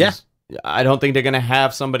 Yeah. I don't think they're going to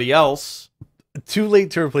have somebody else. Too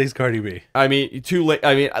late to replace Cardi B. I mean, too late.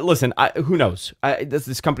 I mean, listen, who knows?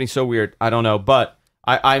 This company's so weird. I don't know, but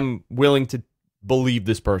I'm willing to believe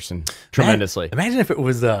this person tremendously. Imagine if it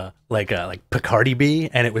was like Picardi B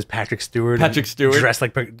and it was Patrick Stewart. Dressed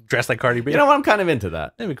like Cardi B. You know what? I'm kind of into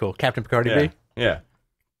that. That'd be cool. Captain Picardi B. Yeah.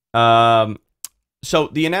 So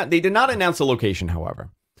they did not announce the location, however,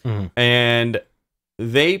 and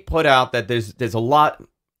they put out that there's a lot.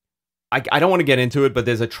 I don't want to get into it, but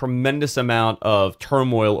there's a tremendous amount of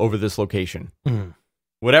turmoil over this location.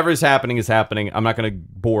 Whatever is happening is happening. I'm not going to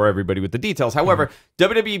bore everybody with the details. However,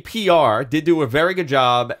 WWE PR did do a very good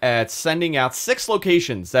job at sending out 6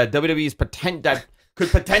 locations that that could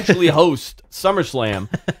potentially host SummerSlam.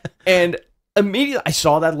 And immediately I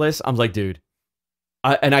saw that list. I was like, dude.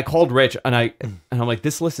 And I called Rich, and I'm like,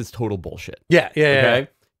 this list is total bullshit. Yeah. Okay?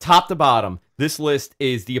 Top to bottom, this list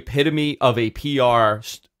is the epitome of a PR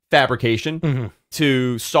fabrication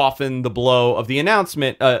to soften the blow of the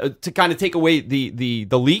announcement, to kind of take away the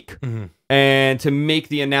leak, and to make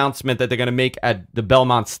the announcement that they're going to make at the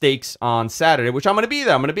Belmont Stakes on Saturday, which I'm going to be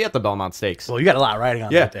there. I'm going to be at the Belmont Stakes. Well, you got a lot riding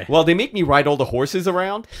on that day. Well, they make me ride all the horses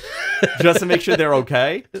around just to make sure they're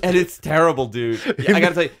okay, and it's terrible, dude. I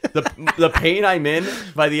got to tell you, the pain I'm in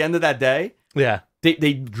by the end of that day. Yeah.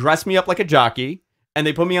 They dress me up like a jockey. And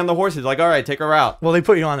they put me on the horses, like, all right, take her out. Well, they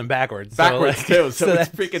put you on them backwards. Too, so it's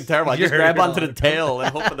freaking terrible. I just grab onto the tail and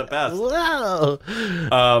hope for the best. Whoa.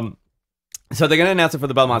 So they're going to announce it for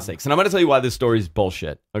the Belmont Stakes. And I'm going to tell you why this story is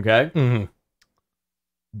bullshit, okay?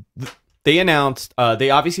 They announced, they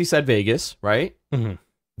obviously said Vegas, right?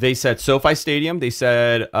 They said SoFi Stadium. They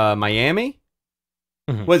said Miami.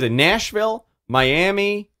 What is it? Nashville,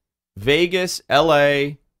 Miami, Vegas,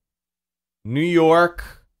 LA, New York,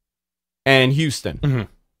 and Houston.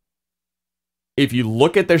 If you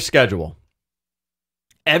look at their schedule,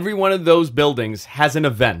 every one of those buildings has an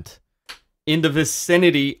event in the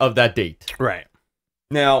vicinity of that date. Right.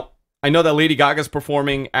 Now, I know that Lady Gaga's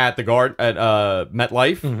performing at the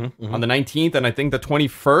MetLife on the 19th, and I think the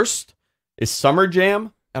 21st is Summer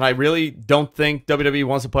Jam. And I really don't think WWE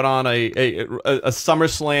wants to put on a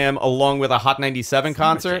SummerSlam along with a Hot 97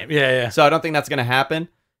 concert. Yeah. So I don't think that's going to happen.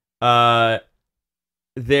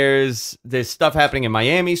 there's stuff happening in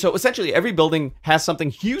Miami. So essentially, every building has something.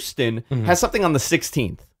 Houston has something on the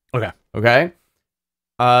 16th. Okay. Okay.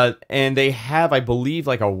 And they have, I believe,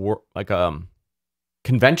 like a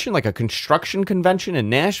convention, like a construction convention in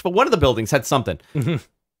Nashville. One of the buildings had something.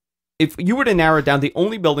 If you were to narrow it down, the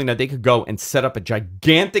only building that they could go and set up a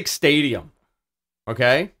gigantic stadium,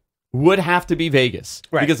 okay, would have to be Vegas.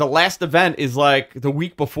 Right. Because the last event is like the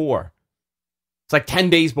week before. It's like 10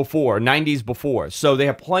 days before, 9 days before. So they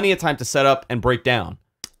have plenty of time to set up and break down.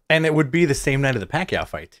 And it would be the same night of the Pacquiao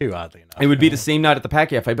fight, too, oddly enough. It would be the same night at the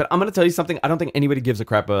Pacquiao fight. But I'm going to tell you something. I don't think anybody gives a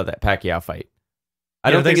crap about that Pacquiao fight. I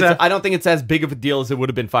don't think it's as big of a deal as it would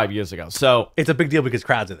have been 5 years ago. So it's a big deal because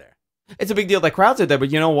crowds are there. It's a big deal that crowds are there.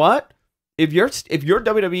 But you know what? If you're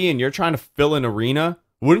WWE and you're trying to fill an arena,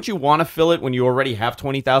 wouldn't you want to fill it when you already have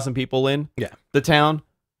 20,000 people in the town?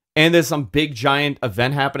 And there's some big giant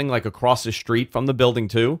event happening like across the street from the building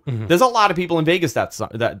too. There's a lot of people in Vegas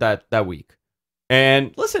that week.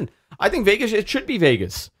 And listen, I think Vegas, it should be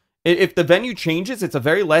Vegas. If the venue changes, it's a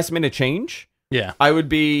very last minute change. Yeah. I would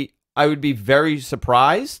be very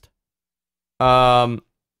surprised. I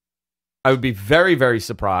would be very, very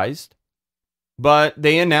surprised. But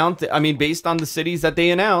they announced, I mean, based on the cities that they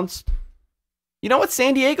announced, you know what?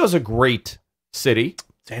 San Diego's a great city.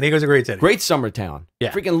 San Diego's a great city. Great summer town.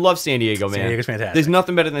 Yeah. Freaking love San Diego, man. San Diego's fantastic. There's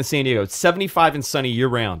nothing better than San Diego. It's 75 and sunny year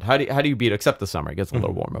round. How do you beat it? Except the summer. It gets a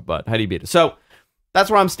little warmer, but how do you beat it? So that's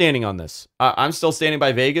where I'm standing on this. I'm still standing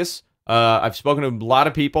by Vegas. I've spoken to a lot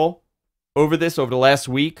of people over the last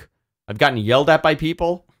week. I've gotten yelled at by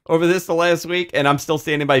people over this the last week, and I'm still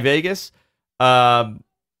standing by Vegas.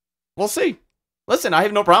 We'll see. Listen, I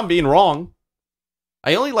have no problem being wrong.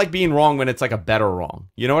 I only like being wrong when it's like a better wrong.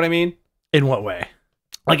 You know what I mean? In what way?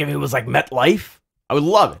 Like if it was like MetLife, I would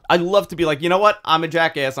love it. I'd love to be like, you know what? I'm a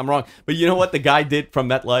jackass. I'm wrong. But you know what the guy did from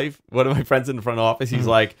MetLife? One of my friends in the front office, he's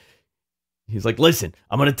like, listen,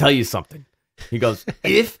 I'm going to tell you something. He goes,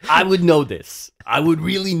 if I would know this, I would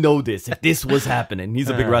really know this if this was happening. He's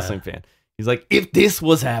a big wrestling fan. He's like, if this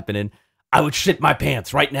was happening, I would shit my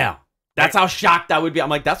pants right now. That's how shocked I would be. I'm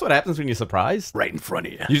like, that's what happens when you're surprised? Right in front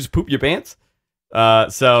of you. You just poop your pants?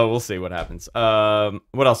 So we'll see what happens.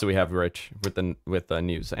 What else do we have, Rich, with the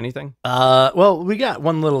news? Anything? Well, we got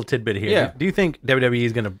one little tidbit here. Yeah. Do you think WWE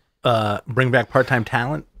is going to bring back part-time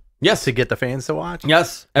talent? Yes. To get the fans to watch?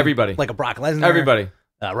 Yes. Everybody. Like a Brock Lesnar? Everybody.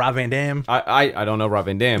 Rob Van Dam? I don't know Rob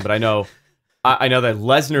Van Dam, but I know I know that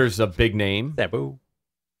Lesnar's a big name. Sabu.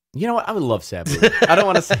 You know what? I would love Sabu. I don't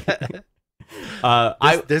want to say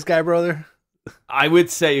this guy, brother? I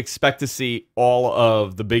would say expect to see all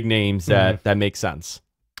of the big names that make sense.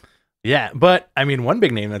 Yeah, but I mean, one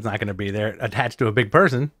big name that's not going to be there attached to a big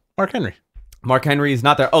person, Mark Henry. Mark Henry is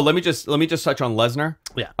not there. Oh, let me just touch on Lesnar.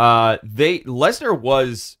 Yeah. Lesnar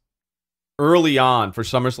was early on for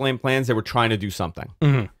SummerSlam plans. They were trying to do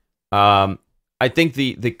something. I think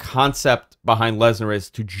the concept behind Lesnar is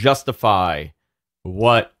to justify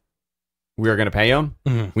what we are going to pay him.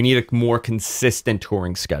 We need a more consistent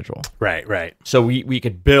touring schedule. Right. So we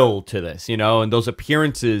could build to this, you know, and those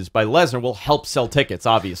appearances by Lesnar will help sell tickets,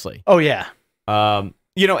 obviously. Oh, yeah.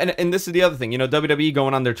 You know, and this is the other thing, you know, WWE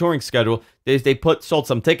going on their touring schedule, they sold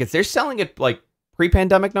some tickets. They're selling it like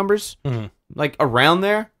pre-pandemic numbers, like around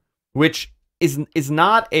there, which is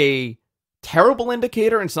not a terrible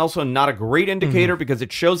indicator. And it's also not a great indicator because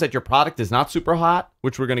it shows that your product is not super hot,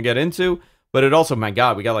 which we're going to get into. But it also, my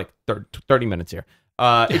God, we got like 30 minutes here.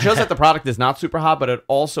 It shows that the product is not super hot, but it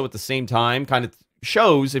also at the same time kind of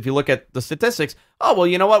shows, if you look at the statistics, oh, well,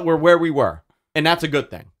 you know what? We're where we were. And that's a good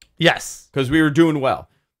thing. Yes. Because we were doing well.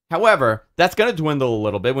 However, that's going to dwindle a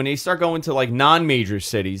little bit. When you start going to like non-major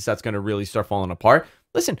cities, that's going to really start falling apart.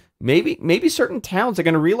 Listen, maybe certain towns are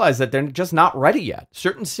going to realize that they're just not ready yet.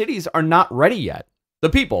 Certain cities are not ready yet. The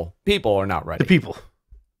people are not ready. The people.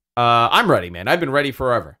 I'm ready, man. I've been ready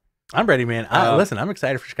forever. I'm ready, man. Listen, I'm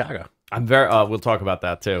excited for Chicago. I'm very. We'll talk about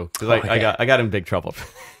that too, because I got in big trouble.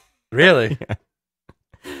 Really?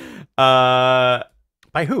 Yeah.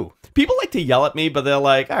 By who? People like to yell at me, but they're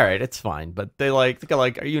like, "All right, it's fine." But they're like,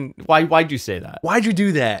 "Are you? Why'd you say that? Why'd you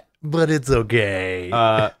do that?" But it's okay.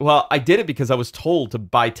 Well, I did it because I was told to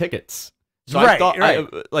buy tickets. So right, I thought,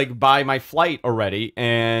 right. Buy my flight already,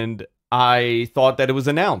 and I thought that it was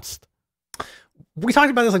announced. We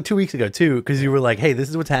talked about this like 2 weeks ago, too, because you were like, hey, this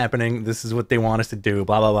is what's happening. This is what they want us to do,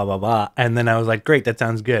 blah, blah, blah, blah, blah. And then I was like, great, that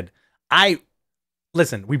sounds good.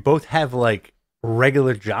 Listen, we both have like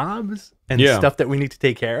regular jobs and stuff that we need to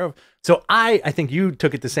take care of. So I think you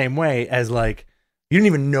took it the same way as like, you didn't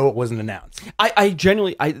even know it wasn't announced. I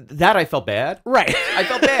genuinely, I felt bad. Right. I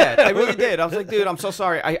felt bad. I really did. I was like, dude, I'm so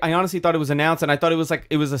sorry. I honestly thought it was announced, and I thought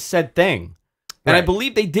it was a said thing. And I Right.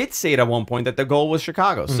 believe they did say it at one point that the goal was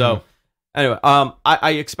Chicago. So anyway,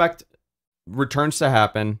 I expect returns to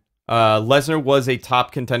happen. Lesnar was a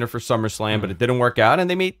top contender for SummerSlam, but it didn't work out, and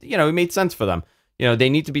they made, it made sense for them. They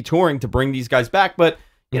need to be touring to bring these guys back, but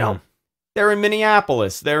they're in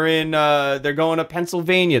Minneapolis, they're going to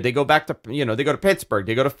Pennsylvania, they go back to, they go to Pittsburgh,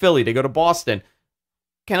 they go to Philly, they go to Boston.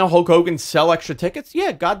 Can a Hulk Hogan sell extra tickets?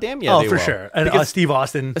 Yeah, goddamn yeah. Oh, they for will. sure. And Steve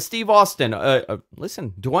Austin,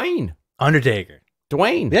 Listen, Dwayne, Undertaker,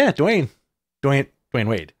 Dwayne, yeah, Dwayne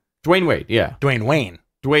Wade, Dwayne Wade, yeah, Dwayne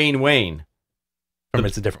Wayne. From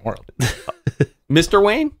It's a Different World. Mr.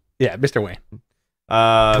 Wayne, Yeah, Mr. Wayne.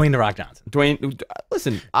 Dwayne the Rock Johnson.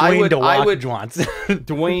 Listen, Dwayne I would Johnson.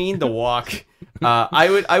 Dwayne the Walk.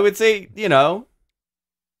 I would say,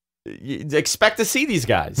 expect to see these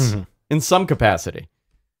guys in some capacity.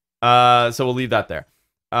 So we'll leave that there.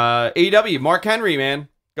 AEW, Mark Henry, man,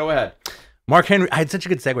 go ahead. Mark Henry. I had such a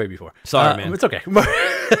good segue before. Sorry, man. It's okay.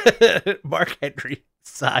 Mark Henry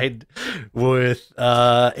signed with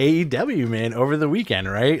AEW, man, over the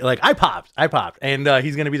weekend, right? Like I popped, and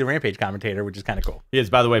he's gonna be the Rampage commentator, which is kind of cool. He is,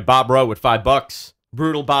 by the way, Bob Rowe with $5.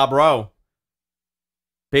 Brutal Bob Rowe.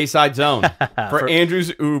 Bayside Zone for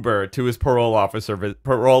Andrew's Uber to his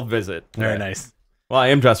parole visit. Very nice. Well, I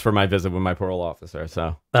am dressed for my visit with my parole officer.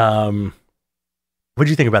 So, what do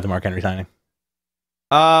you think about the Mark Henry signing?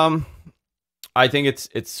 I think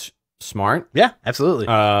it's smart. Yeah, absolutely.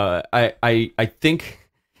 I think,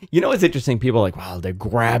 it's interesting. People are like, wow, they're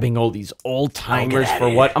grabbing all these old timers for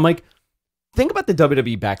what? I'm like, think about the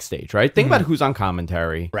WWE backstage, right? Think about who's on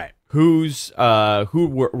commentary, right? Who's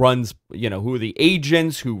who runs, who are the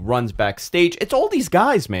agents, who runs backstage. It's all these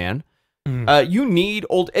guys, man. You need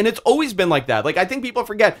old, and it's always been like that. Like, I think people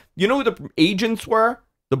forget. You know who the agents were?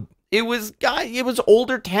 It was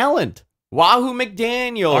older talent. Wahoo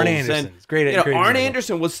McDaniels. Arn Anderson. Great. Arn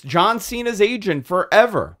Anderson was John Cena's agent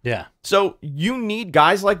forever. Yeah. So you need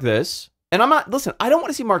guys like this. And I don't want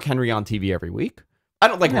to see Mark Henry on TV every week. I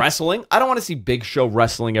don't like wrestling. I don't want to see Big Show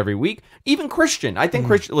wrestling every week. Even Christian. I think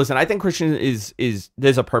Christian is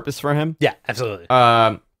there's a purpose for him. Yeah, absolutely.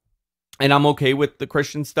 And I'm okay with the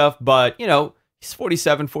Christian stuff, but he's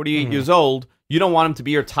 47, 48 years old. You don't want him to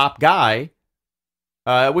be your top guy.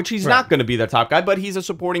 Which he's not going to be the top guy, but he's a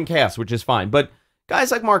supporting cast, which is fine. But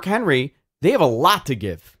guys like Mark Henry, they have a lot to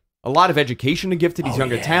give, a lot of education to give to these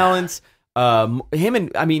younger talents.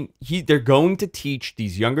 They're going to teach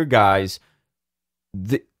these younger guys.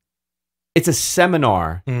 It's a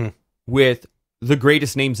seminar with the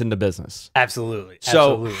greatest names in the business. Absolutely.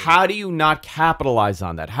 So how do you not capitalize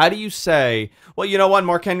on that? How do you say, well, you know what,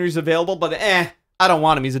 Mark Henry's available, but I don't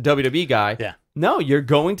want him. He's a WWE guy. Yeah. No, you're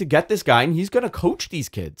going to get this guy, and he's going to coach these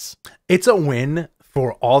kids. It's a win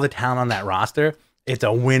for all the talent on that roster. It's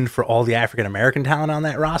a win for all the African-American talent on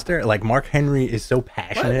that roster. Like, Mark Henry is so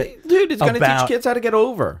passionate. Dude, it's going to teach kids how to get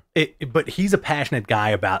over. But he's a passionate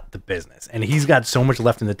guy about the business, and he's got so much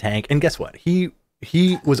left in the tank. And guess what? He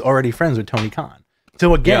was already friends with Tony Khan.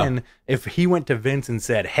 So, again, if he went to Vince and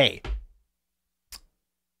said, hey,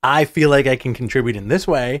 I feel like I can contribute in this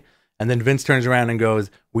way, and then Vince turns around and goes,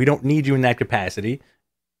 we don't need you in that capacity,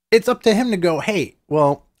 it's up to him to go, hey,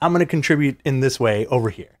 well, I'm going to contribute in this way over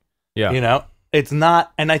here. Yeah. It's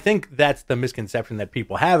not, and I think that's the misconception that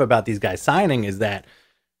people have about these guys signing, is that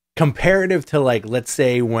comparative to, like, let's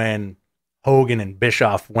say when Hogan and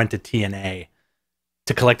Bischoff went to TNA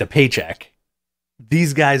to collect a paycheck,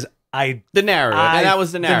 these guys, that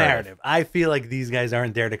was the narrative. I feel like these guys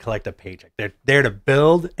aren't there to collect a paycheck. They're there to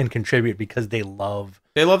build and contribute because they love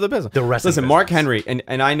the business. The rest. Listen, Mark Henry, and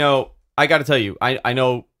I know, I got to tell you, I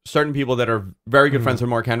know certain people that are very good friends with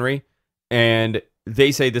Mark Henry, and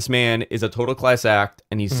they say this man is a total class act,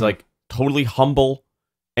 and he's like totally humble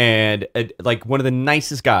and like one of the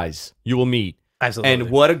nicest guys you will meet. Absolutely. And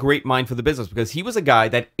what a great mind for the business, because he was a guy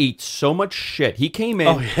that ate so much shit. He came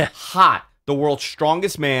in hot, the world's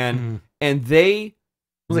strongest man, and it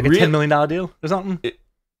was like a $10 million deal or something.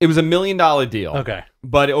 It was $1 million deal. Okay,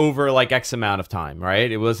 but over like X amount of time,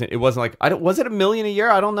 right? It wasn't like, was it $1 million a year?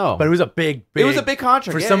 I don't know. But it was a big it was a big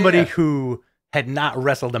contract for somebody who had not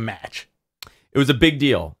wrestled a match. It was a big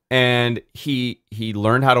deal, and he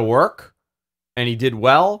learned how to work, and he did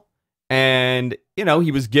well, and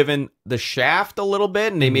he was given the shaft a little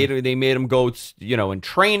bit, and they made him go and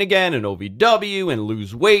train again in OVW and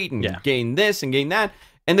lose weight and gain this and gain that.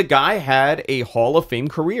 And the guy had a Hall of Fame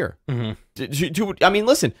career.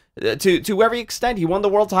 Listen, to every extent, he won the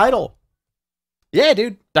world title. Yeah,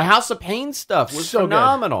 dude. The House of Pain stuff was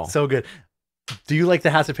phenomenal. So good. Do you like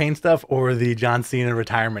the House of Pain stuff or the John Cena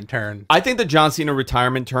retirement turn? I think the John Cena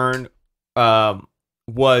retirement turn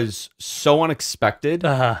was so unexpected.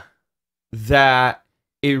 that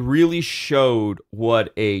it really showed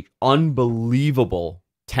what a unbelievable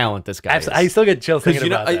talent this guy is. I still get chills thinking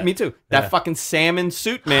about that. Me too. That fucking salmon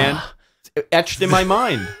suit, man, etched in my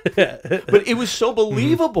mind. But it was so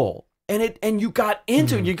believable, and you got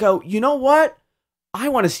into it. You go, you know what? I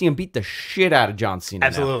want to see him beat the shit out of John Cena.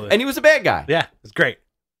 Absolutely. Now. And he was a bad guy. Yeah, it's great.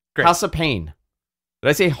 Great. House of Pain. Did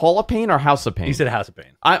I say Hall of Pain or House of Pain? You said House of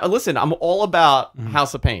Pain. Listen, I'm all about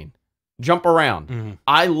House of Pain. Jump around.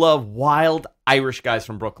 I love wild Irish guys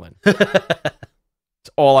from Brooklyn. It's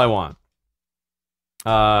all I want.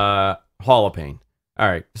 Hall of Pain. All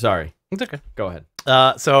right. Sorry. It's okay. Go ahead.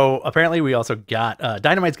 So apparently we also got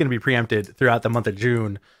Dynamite's going to be preempted throughout the month of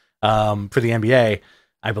June for the NBA,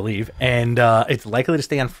 I believe. And it's likely to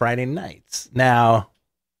stay on Friday nights. Now,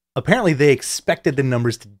 apparently they expected the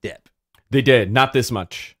numbers to dip. They did. Not this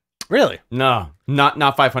much. Really? No.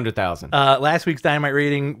 Not 500,000. Last week's Dynamite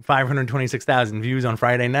rating, 526,000 views on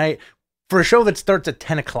Friday night. For a show that starts at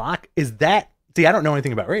 10 o'clock, is that... See, I don't know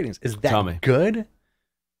anything about ratings. Is that good?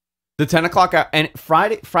 The 10 o'clock... And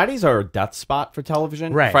Fridays are a death spot for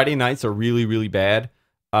television. Right. Friday nights are really, really bad.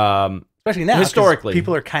 Especially now, historically,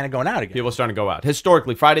 people are kind of going out again. People are starting to go out.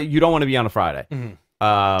 Historically, Friday, you don't want to be on a Friday.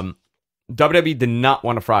 WWE did not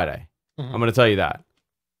want a Friday. I'm going to tell you that.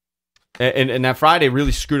 And that Friday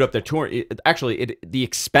really screwed up their tour. The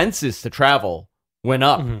expenses to travel went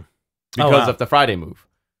up because of the Friday move.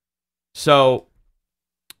 So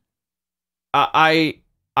I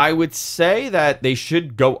would say that they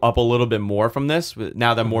should go up a little bit more from this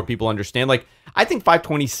now that more people understand. Like, I think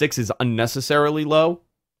 526 is unnecessarily low.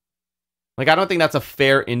 Like, I don't think that's a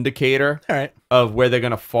fair indicator of where they're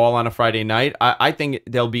going to fall on a Friday night. I think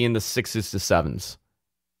they'll be in the 6s to 7s.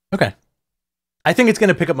 Okay. I think it's going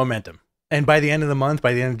to pick up momentum. And by the end of the month,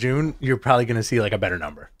 by the end of June, you're probably going to see like a better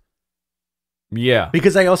number. Yeah.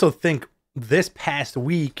 Because I also think this past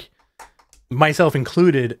week, myself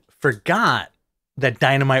included, forgot that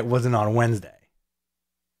Dynamite wasn't on Wednesday.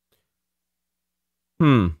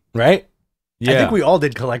 Right? Yeah. I think we all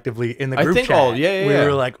did collectively in the group chat. We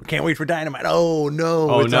were like, can't wait for Dynamite. Oh,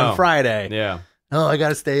 no, it's on Friday. Yeah. Oh, I got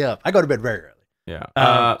to stay up. I go to bed very early.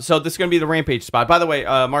 Yeah. So this is going to be the Rampage spot. By the way,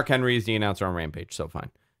 Mark Henry is the announcer on Rampage, so fine.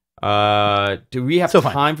 Do we have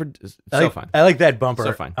time for... fine. I like that bumper.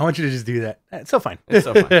 So fine. I want you to just do that. It's so fine. It's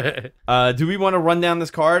so fine. Do we want to run down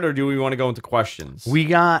this card, or do we want to go into questions? We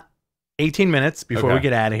got 18 minutes before we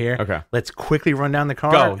get out of here. Okay. Let's quickly run down the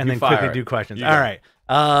card and then quickly do questions. All right.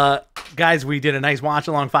 Guys, we did a nice watch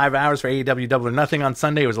along 5 hours for AEW Double or Nothing on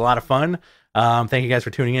Sunday. It was a lot of fun. Thank you guys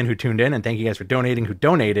for tuning in who tuned in, and thank you guys for donating who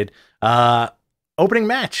donated. Opening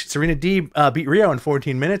match, Serena Deeb beat Rio in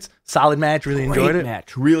 14 minutes. Solid match, really enjoyed it.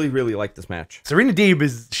 Match. Really, really liked this match. Serena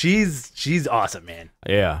Deeb she's awesome, man.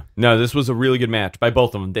 Yeah. No, this was a really good match by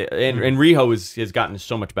both of them. And Riho has gotten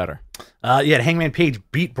so much better. Hangman Page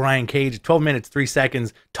beat Brian Cage, 12 minutes, 3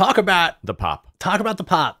 seconds. Talk about the pop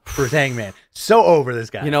for Hangman. So over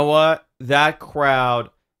this guy. You know what? That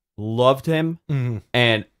crowd loved him.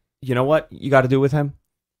 And you know what you got to do with him?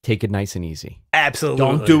 Take it nice and easy. Absolutely.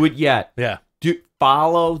 Don't do it yet. Yeah.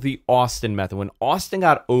 Follow the Austin method. When Austin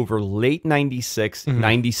got over late 96,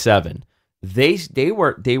 97, they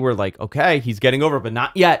were like, okay, he's getting over, but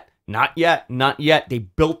not yet. They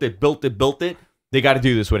built it. They got to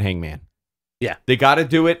do this with Hangman. Yeah. They got to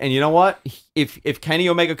do it. And you know what? If Kenny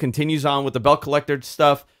Omega continues on with the belt collector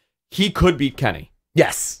stuff, he could beat Kenny.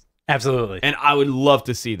 Yes, absolutely. And I would love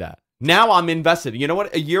to see that. Now I'm invested. You know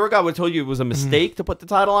what? A year ago, I told you it was a mistake to put the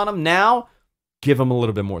title on him. Now, give him a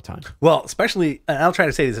little bit more time. Well, especially, and I'll try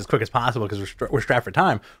to say this as quick as possible because we're strapped for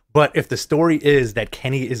time. But if the story is that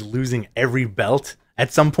Kenny is losing every belt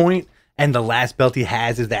at some point, and the last belt he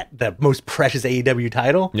has is that the most precious AEW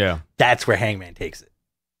title, that's where Hangman takes it.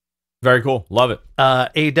 Very cool. Love it.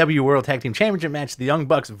 AEW World Tag Team Championship match: the Young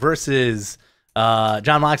Bucks versus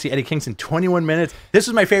John Moxley, Eddie Kingston. 21 minutes. This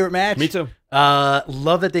was my favorite match. Me too.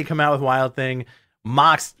 Love that they come out with Wild Thing.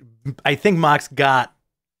 I think Mox got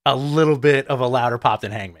a little bit of a louder pop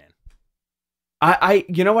than Hangman.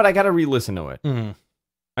 You know what? I got to re-listen to it.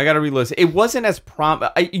 I got to re-listen. It wasn't as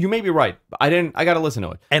you may be right. But I got to listen to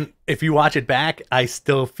it. And if you watch it back, I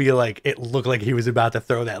still feel like it looked like he was about to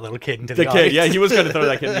throw that little kid into the audience. Yeah, he was going to throw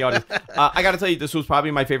that kid in the audience. I got to tell you, this was probably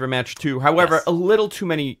my favorite match too. However, a little too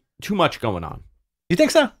much going on. You think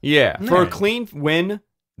so? Yeah. For a clean win,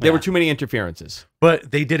 there were too many interferences. But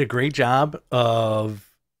they did a great job of...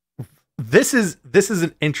 This is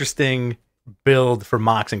an interesting build for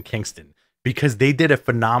Mox and Kingston because they did a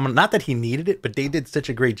phenomenal, not that he needed it, but they did such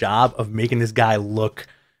a great job of making this guy look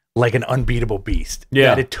like an unbeatable beast. Yeah.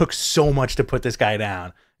 That it took so much to put this guy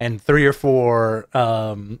down and 3 or 4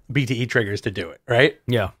 BTE triggers to do it, right?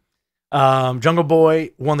 Yeah. Jungle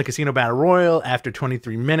Boy won the Casino Battle Royal after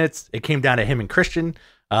 23 minutes. It came down to him and Christian.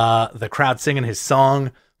 The crowd singing his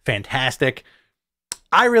song. Fantastic.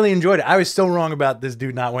 I really enjoyed it. I was so wrong about this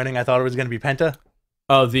dude not winning. I thought it was going to be Penta.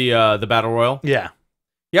 Oh, the Battle Royal? Yeah.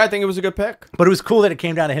 Yeah, I think it was a good pick. But it was cool that it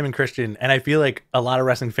came down to him and Christian. And I feel like a lot of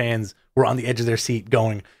wrestling fans were on the edge of their seat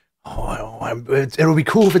going, it'll be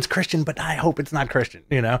cool if it's Christian, but I hope it's not Christian,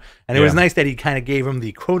 you know? And it was nice that he kind of gave him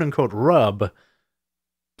the quote-unquote rub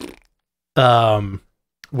when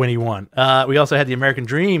he won. We also had the American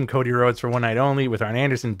Dream, Cody Rhodes for one night only, with Arn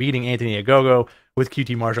Anderson beating Anthony Ogogo with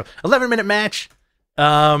QT Marshall. 11-minute match.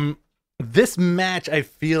 This match, I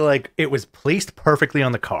feel like it was placed perfectly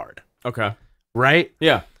on the card. Okay. Right?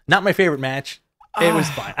 Yeah. Not my favorite match. It was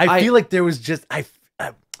fine. I feel like there was just...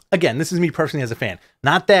 Again, this is me personally as a fan.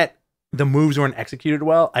 Not that the moves weren't executed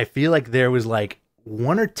well. I feel like there was like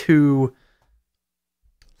one or two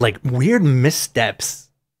like weird missteps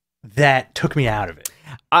that took me out of it.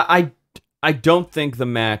 I don't think the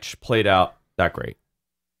match played out that great.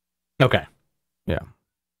 Okay. Yeah.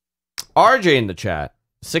 RJ in the chat,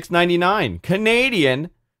 $6.99 Canadian.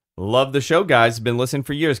 Love the show, guys. Been listening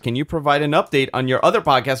for years. Can you provide an update on your other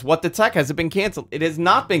podcast? What the Tech? Has it been canceled? It has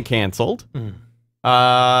not been canceled.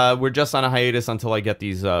 We're just on a hiatus until I get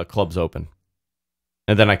these clubs open,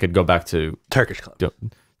 and then I could go back to Turkish clubs.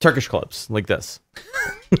 Turkish clubs like this,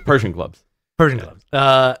 Persian clubs. Persian clubs.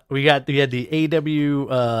 We had the AEW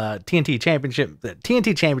TNT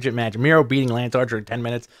Championship match. Miro beating Lance Archer in 10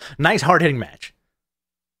 minutes. Nice hard hitting match.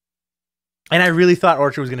 And I really thought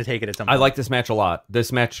Archer was going to take it at some point. I like this match a lot.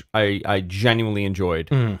 This match I genuinely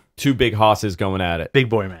enjoyed. Two big hosses going at it. Big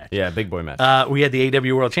boy match. Yeah, big boy match. We had the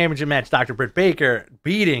AEW World Championship match. Dr. Britt Baker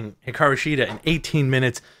beating Hikaru Shida in 18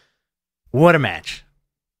 minutes. What a match.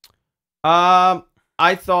 I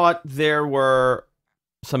thought there were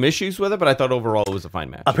some issues with it, but I thought overall it was a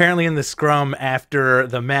fine match. Apparently in the scrum after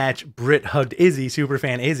the match, Britt hugged Izzy,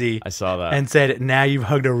 superfan Izzy. I saw that. And said, now you've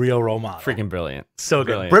hugged a real role model. Freaking brilliant. So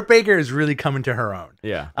brilliant. good. Britt Baker is really coming to her own.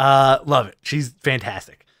 Yeah. Love it. She's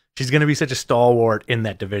fantastic. She's going to be such a stalwart in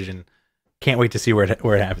that division. Can't wait to see where it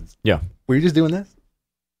happens. Yeah. Were you just doing this?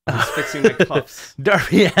 I'm just fixing my cuffs.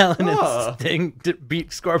 Darby Allin and Sting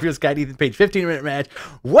beat Scorpio Sky, Ethan Page, 15-minute match.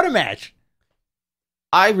 What a match.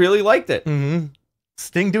 I really liked it.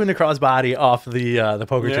 Sting doing the crossbody off the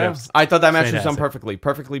poker chips. I thought that match was done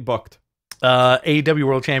perfectly booked. AEW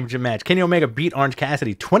World Championship match. Kenny Omega beat Orange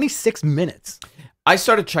Cassidy 26 minutes. I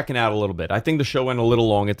started checking out a little bit. I think the show went a little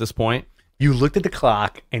long at this point. You looked at the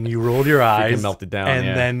clock and you rolled your eyes. Freaking melted down.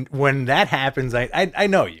 And then when that happens, I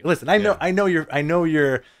know you. Listen, I know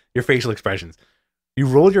your facial expressions. You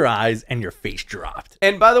rolled your eyes and your face dropped.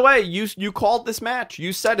 And by the way, you called this match.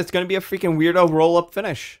 You said it's going to be a freaking weirdo roll-up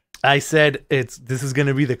finish. I said this is going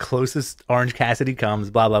to be the closest Orange Cassidy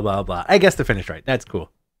comes, blah, blah, blah, blah. I guess the finish right. That's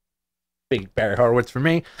cool. Big Barry Horowitz for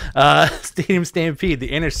me. Stadium Stampede,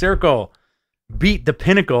 the Inner Circle beat the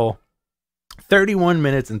Pinnacle 31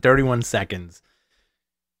 minutes and 31 seconds.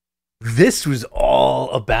 This was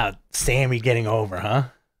all about Sammy getting over, huh?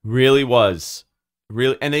 Really was.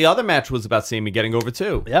 Really, and the other match was about Sammy getting over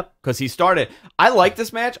too. Yep. Because he started. I like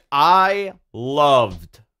this match. I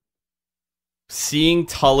loved seeing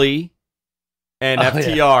Tully and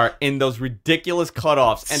FTR in those ridiculous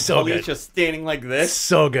cutoffs, and so Tully's just standing like this.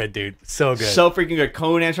 So good, dude. So good. So freaking good.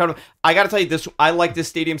 Conan shot him. I gotta tell you this. I like this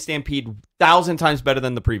Stadium Stampede 1,000 times better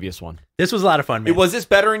than the previous one. This was a lot of fun, man. Was this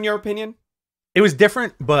better in your opinion? It was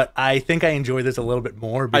different, but I think I enjoyed this a little bit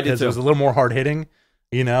more because it was a little more hard hitting,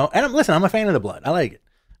 you know. And listen, I'm a fan of the blood. I like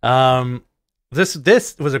it.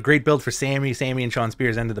 This was a great build for Sammy. Sammy and Sean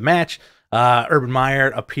Spears ended the match. Urban Meyer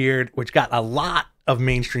appeared, which got a lot of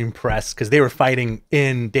mainstream press because they were fighting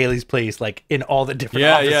in Daly's place, like in all the different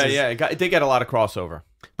offices. Yeah. It did get a lot of crossover.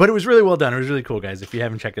 But it was really well done. It was really cool, guys. If you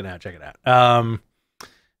haven't checked it out, check it out.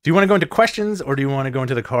 Do you want to go into questions or do you want to go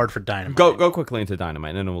into the card for Dynamite? Go quickly into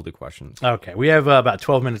Dynamite, and then we'll do questions. Okay, we have about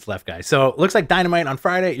 12 minutes left, guys. So it looks like Dynamite on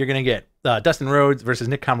Friday, you're going to get Dustin Rhodes versus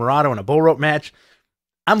Nick Camarado in a bull rope match.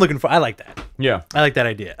 I like that. Yeah. I like that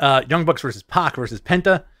idea. Young Bucks versus Pac versus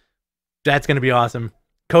Penta. That's going to be awesome.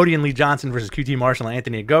 Cody and Lee Johnson versus QT Marshall and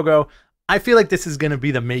Anthony Ogogo. I feel like this is going to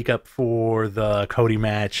be the makeup for the Cody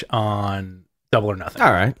match on Double or Nothing.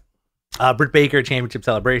 All right. Britt Baker Championship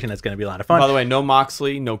Celebration. That's going to be a lot of fun. By the way, no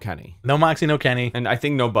Moxley, no Kenny. No Moxley, no Kenny. And I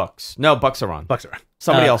think no Bucks. No, Bucks are on. Bucks are on.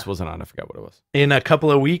 Somebody else wasn't on. I forgot what it was. In a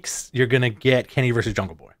couple of weeks, you're going to get Kenny versus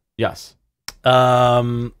Jungle Boy. Yes.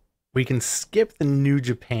 We can skip the New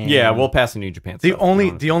Japan. Yeah, we'll pass the New Japan the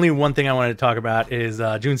stuff. The only one thing I wanted to talk about is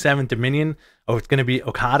June 7th, Dominion. Oh, it's going to be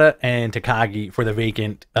Okada and Takagi for the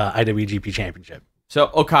vacant IWGP Championship. So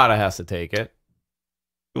Okada has to take it.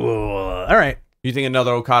 All right. You think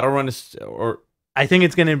another Okada run is, or I think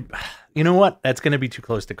it's gonna. You know what? That's gonna be too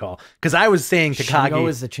close to call. Because I was saying Takagi Shingo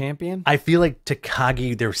is the champion? I feel like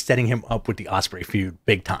Takagi, they're setting him up with the Ospreay feud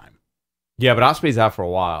big time. Yeah, but Ospreay's out for a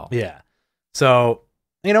while. Yeah. So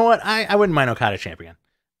you know what? I wouldn't mind Okada champion.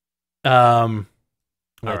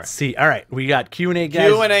 Let's see. All right, we got Q&A,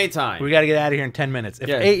 guys. Q&A time. We got to get out of here in 10 minutes. If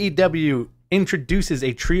AEW introduces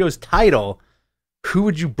a trios title, who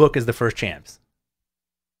would you book as the first champs?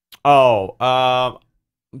 Oh, I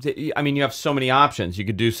mean, you have so many options. You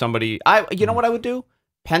could do somebody. You know what I would do?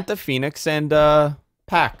 Penta, Phoenix, and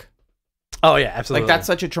Pac. Oh yeah, absolutely. Like that's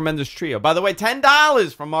such a tremendous trio. By the way,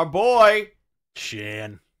 $10 from our boy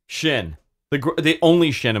Shin. The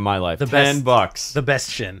only Shin in my life. $10. The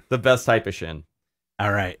best Shin. The best type of Shin.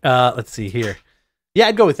 All right. Let's see here. Yeah,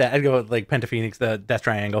 I'd go with that. I'd go with like Penta Phoenix, the Death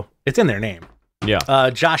Triangle. It's in their name. Yeah.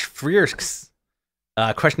 Josh Frears.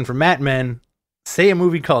 Question from Matt Men. Say a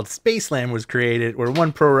movie called Spaceland was created where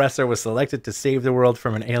one pro wrestler was selected to save the world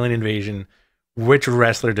from an alien invasion. Which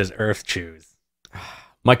wrestler does Earth choose?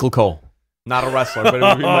 Michael Cole. Not a wrestler, but it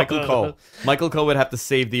would be Michael Cole. Michael Cole would have to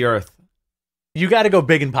save the Earth. You got to go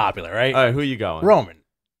big and popular, right? All right, who are you going? Roman.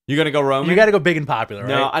 You gonna go Roman? You got to go big and popular, right?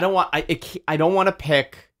 No, I don't want. I don't want to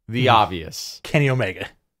pick the obvious. Kenny Omega.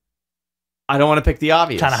 I don't want to pick the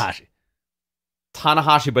obvious.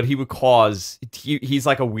 Tanahashi, but he would cause. He's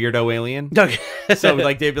like a weirdo alien. Okay. So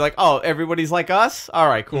like they'd be like, oh, everybody's like us. All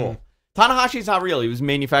right, cool. Tanahashi's not real. He was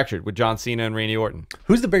manufactured with John Cena and Randy Orton.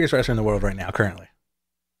 Who's the biggest wrestler in the world right now, currently?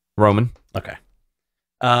 Roman. Okay.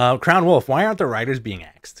 Crown Wolf. Why aren't the writers being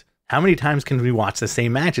axed? How many times can we watch the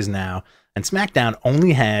same matches now? And SmackDown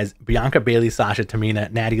only has Bianca, Bayley, Sasha, Tamina,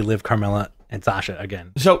 Natty, Liv, Carmella, and Sasha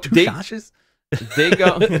again. So two Sashas? They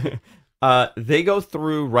go. They go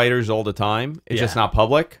through writers all the time. It's just not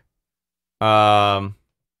public. All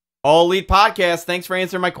Elite Podcast. Thanks for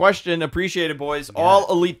answering my question. Appreciate it, boys. Yeah. All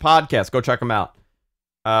Elite Podcast. Go check them out.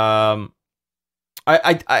 I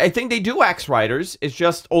think they do axe writers. It's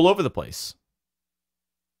just all over the place.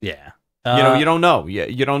 Yeah. You don't know.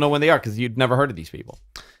 You don't know when they are because you've never heard of these people.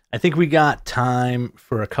 I think we got time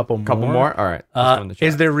for a couple more. Couple more? All right.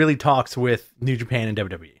 Is there really talks with New Japan and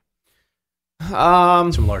WWE?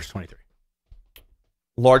 Some Large 23.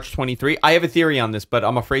 Large 23. I have a theory on this, but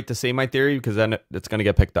I'm afraid to say my theory because then it's going to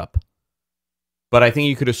get picked up. But I think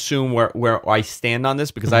you could assume where I stand on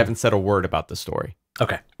this because I haven't said a word about the story.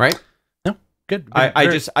 Okay. Right? No. Good.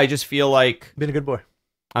 I just feel like been a good boy.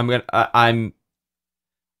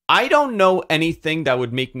 I don't know anything that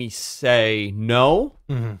would make me say no,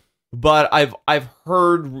 but I've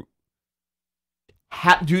heard.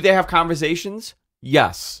 Do they have conversations?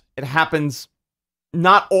 Yes, it happens.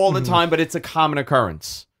 Not all the time, but it's a common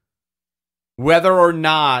occurrence. Whether or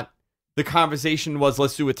not the conversation was,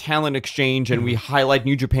 let's do a talent exchange and we highlight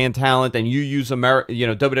New Japan talent and you use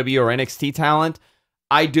WWE or NXT talent,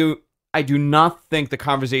 I do not think the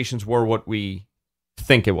conversations were what we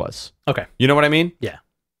think it was. Okay. You know what I mean? Yeah.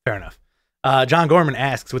 Fair enough. John Gorman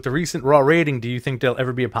asks, with the recent Raw rating, do you think there'll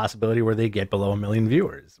ever be a possibility where they get below 1 million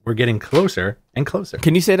viewers? We're getting closer and closer.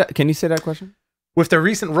 Can you say that? Can you say that question? With the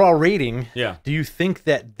recent Raw rating, do you think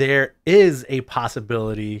that there is a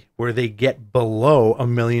possibility where they get below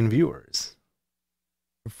 1 million viewers?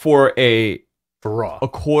 For Raw. A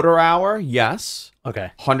quarter hour, yes.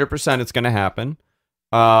 Okay. 100% it's going to happen.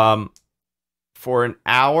 For an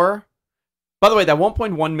hour. By the way, that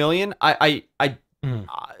 1.1 million, I've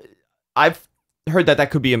heard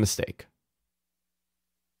that could be a mistake.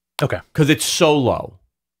 Okay. Because it's so low.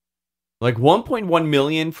 Like 1.1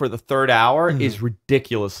 million for the third hour is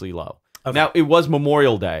ridiculously low. Okay. Now, it was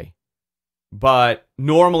Memorial Day. But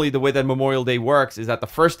normally the way that Memorial Day works is that the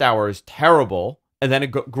first hour is terrible and then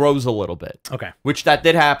it grows a little bit. Okay. Which that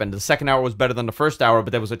did happen. The second hour was better than the first hour,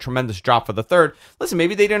 but there was a tremendous drop for the third. Listen,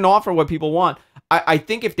 maybe they didn't offer what people want. I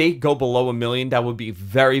think if they go below 1 million, that would be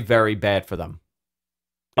very, very bad for them.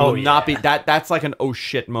 It will not be that's like an oh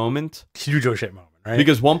shit moment. Huge oh shit moment, right?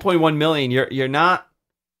 Because 1.1 million, you're not.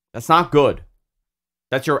 That's not good.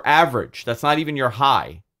 That's your average. That's not even your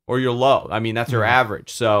high or your low. I mean, that's your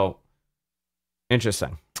average. So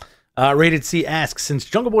interesting. Rated C asks, since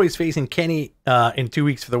Jungle Boy is facing Kenny in 2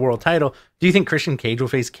 weeks for the world title, do you think Christian Cage will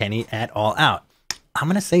face Kenny at All Out? I'm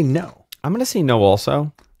gonna say no. I'm gonna say no.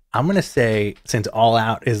 Also, I'm gonna say since All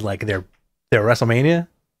Out is like their WrestleMania.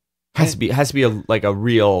 Has to be a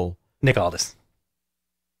real Nick Aldis.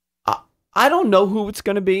 I don't know who it's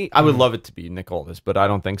going to be. I would love it to be Nick Aldis, but I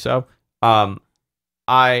don't think so.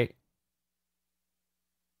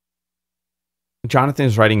 Jonathan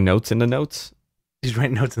is writing notes in the notes. He's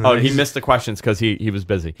writing notes in the notes. He missed the questions because he was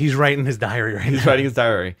busy. He's writing his diary right now. He's writing his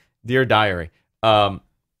diary. Dear diary.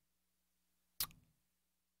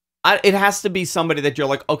 It has to be somebody that you're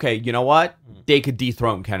like, okay, you know what? They could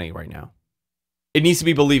dethrone Kenny right now. It needs to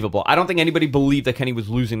be believable. I don't think anybody believed that Kenny was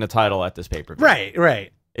losing the title at this pay-per-view.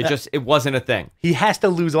 Right. It wasn't a thing. He has to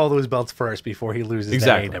lose all those belts first before he loses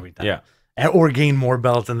that AEW title. Yeah. Or gain more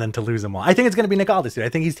belts and then to lose them all. I think it's going to be Nick Aldis, dude. I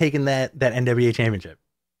think he's taking that NWA championship.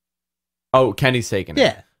 Oh, Kenny's taking it.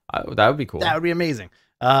 Yeah. That would be cool. That would be amazing.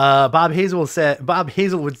 Bob Hazelwood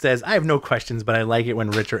says, I have no questions, but I like it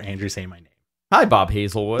when Rich or Andrew say my name. Hi, Bob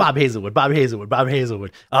Hazelwood. Bob Hazelwood.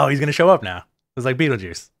 Oh, he's going to show up now. It's like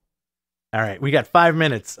Beetlejuice. All right, we got 5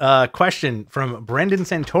 minutes. Question from Brendan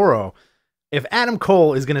Santoro. If Adam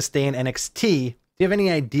Cole is going to stay in NXT, do you have any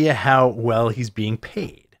idea how well he's being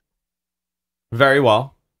paid? Very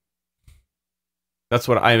well. That's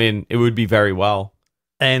what I mean. It would be very well.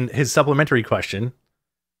 And his supplementary question,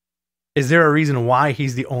 is there a reason why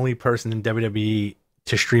he's the only person in WWE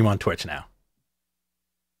to stream on Twitch now?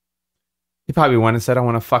 He probably went and said, I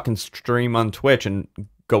want to fucking stream on Twitch, and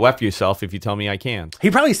go F yourself if you tell me I can't.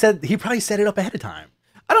 He probably set it up ahead of time.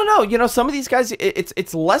 I don't know. You know, some of these guys,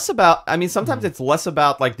 it's less about, I mean, sometimes it's less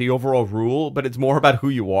about like the overall rule, but it's more about who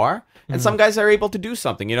you are. And some guys are able to do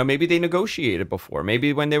something. You know, maybe they negotiated before.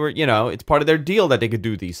 Maybe when they were, you know, it's part of their deal that they could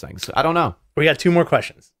do these things. I don't know. We got 2 more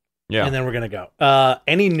questions. Yeah. And then we're going to go.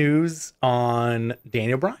 Any news on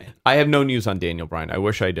Daniel Bryan? I have no news on Daniel Bryan. I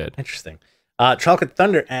wish I did. Interesting. Chocolate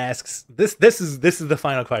Thunder asks, this is the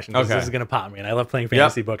final question. Okay. This is going to pop me, and I love playing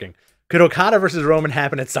fantasy booking. Could Okada versus Roman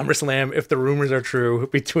happen at SummerSlam if the rumors are true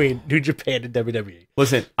between New Japan and WWE?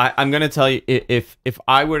 Listen, I'm going to tell you, if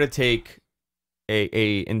I were to take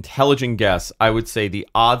a intelligent guess, I would say the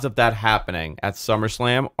odds of that happening at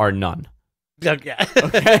SummerSlam are none. Okay.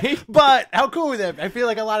 Okay. But how cool would that be? I feel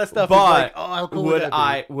like a lot of stuff is like, oh, how cool would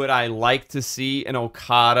that be? Would I like to see an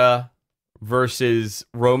Okada versus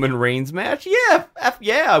Roman Reigns match? Yeah,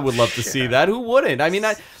 I would love to see that. Who wouldn't? I mean,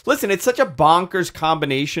 listen, it's such a bonkers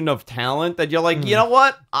combination of talent that you're like, you know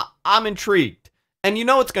what? I'm intrigued. And you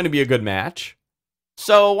know it's going to be a good match.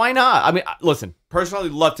 So why not? I mean, listen, personally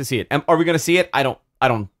love to see it. Are we going to see it? I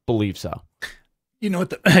don't believe so. You know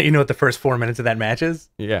what the first 4 minutes of that match is?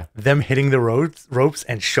 Yeah. Them hitting the ropes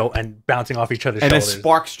and bouncing off each other's shoulders. And then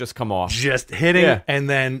sparks just come off. Just hitting, and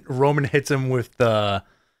then Roman hits him with the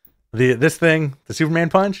Superman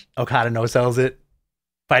punch. Okada no-sells it.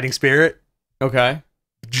 Fighting Spirit. Okay.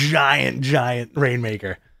 Giant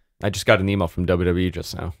Rainmaker. I just got an email from WWE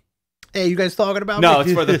just now. Hey, you guys talking about No, me?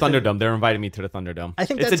 it's for the Thunderdome. They're inviting me to the Thunderdome. I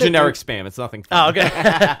think it's that's a generic spam. It's nothing fun. Oh, okay.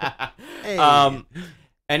 Hey.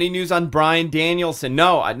 Any news on Bryan Danielson?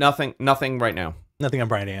 No, nothing right now. Nothing on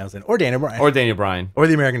Bryan Danielson or Daniel Bryan. Or Daniel Bryan. Or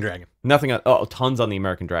the American Dragon. Nothing on, tons on the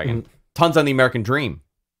American Dragon. Tons on the American Dream.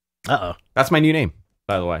 Uh-oh. That's my new name,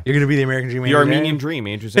 by the way. You're going to be the American Dream. The Armenian Dream,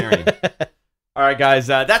 Andrew Zarian. All right, guys,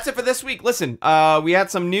 that's it for this week. Listen, we had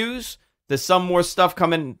some news. There's some more stuff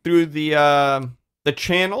coming through the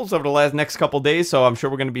channels over the next couple days, so I'm sure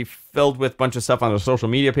we're going to be filled with a bunch of stuff on the social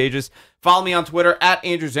media pages. Follow me on Twitter at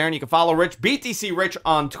Andrew Zarian. You can follow Rich, BTC Rich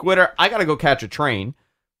on Twitter. I got to go catch a train.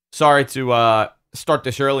 Sorry to start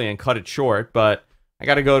this early and cut it short, but I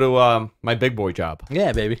got to go to my big boy job.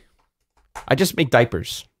 Yeah, baby. I just make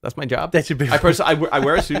diapers. That's my job. That's your big. I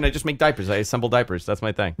wear a suit and I just make diapers. I assemble diapers. That's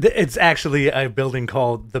my thing. It's actually a building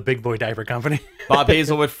called the Big Boy Diaper Company. Bob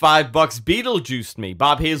Hazelwood, $5 Beetlejuiced me.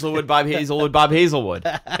 Bob Hazelwood.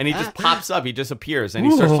 And he just pops up. He just appears and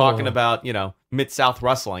he starts talking about, you know, Mid-South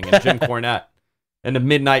Wrestling and Jim Cornette and the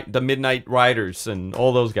Midnight Riders and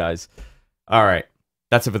all those guys. All right.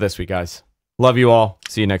 That's it for this week, guys. Love you all.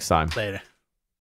 See you next time. Later.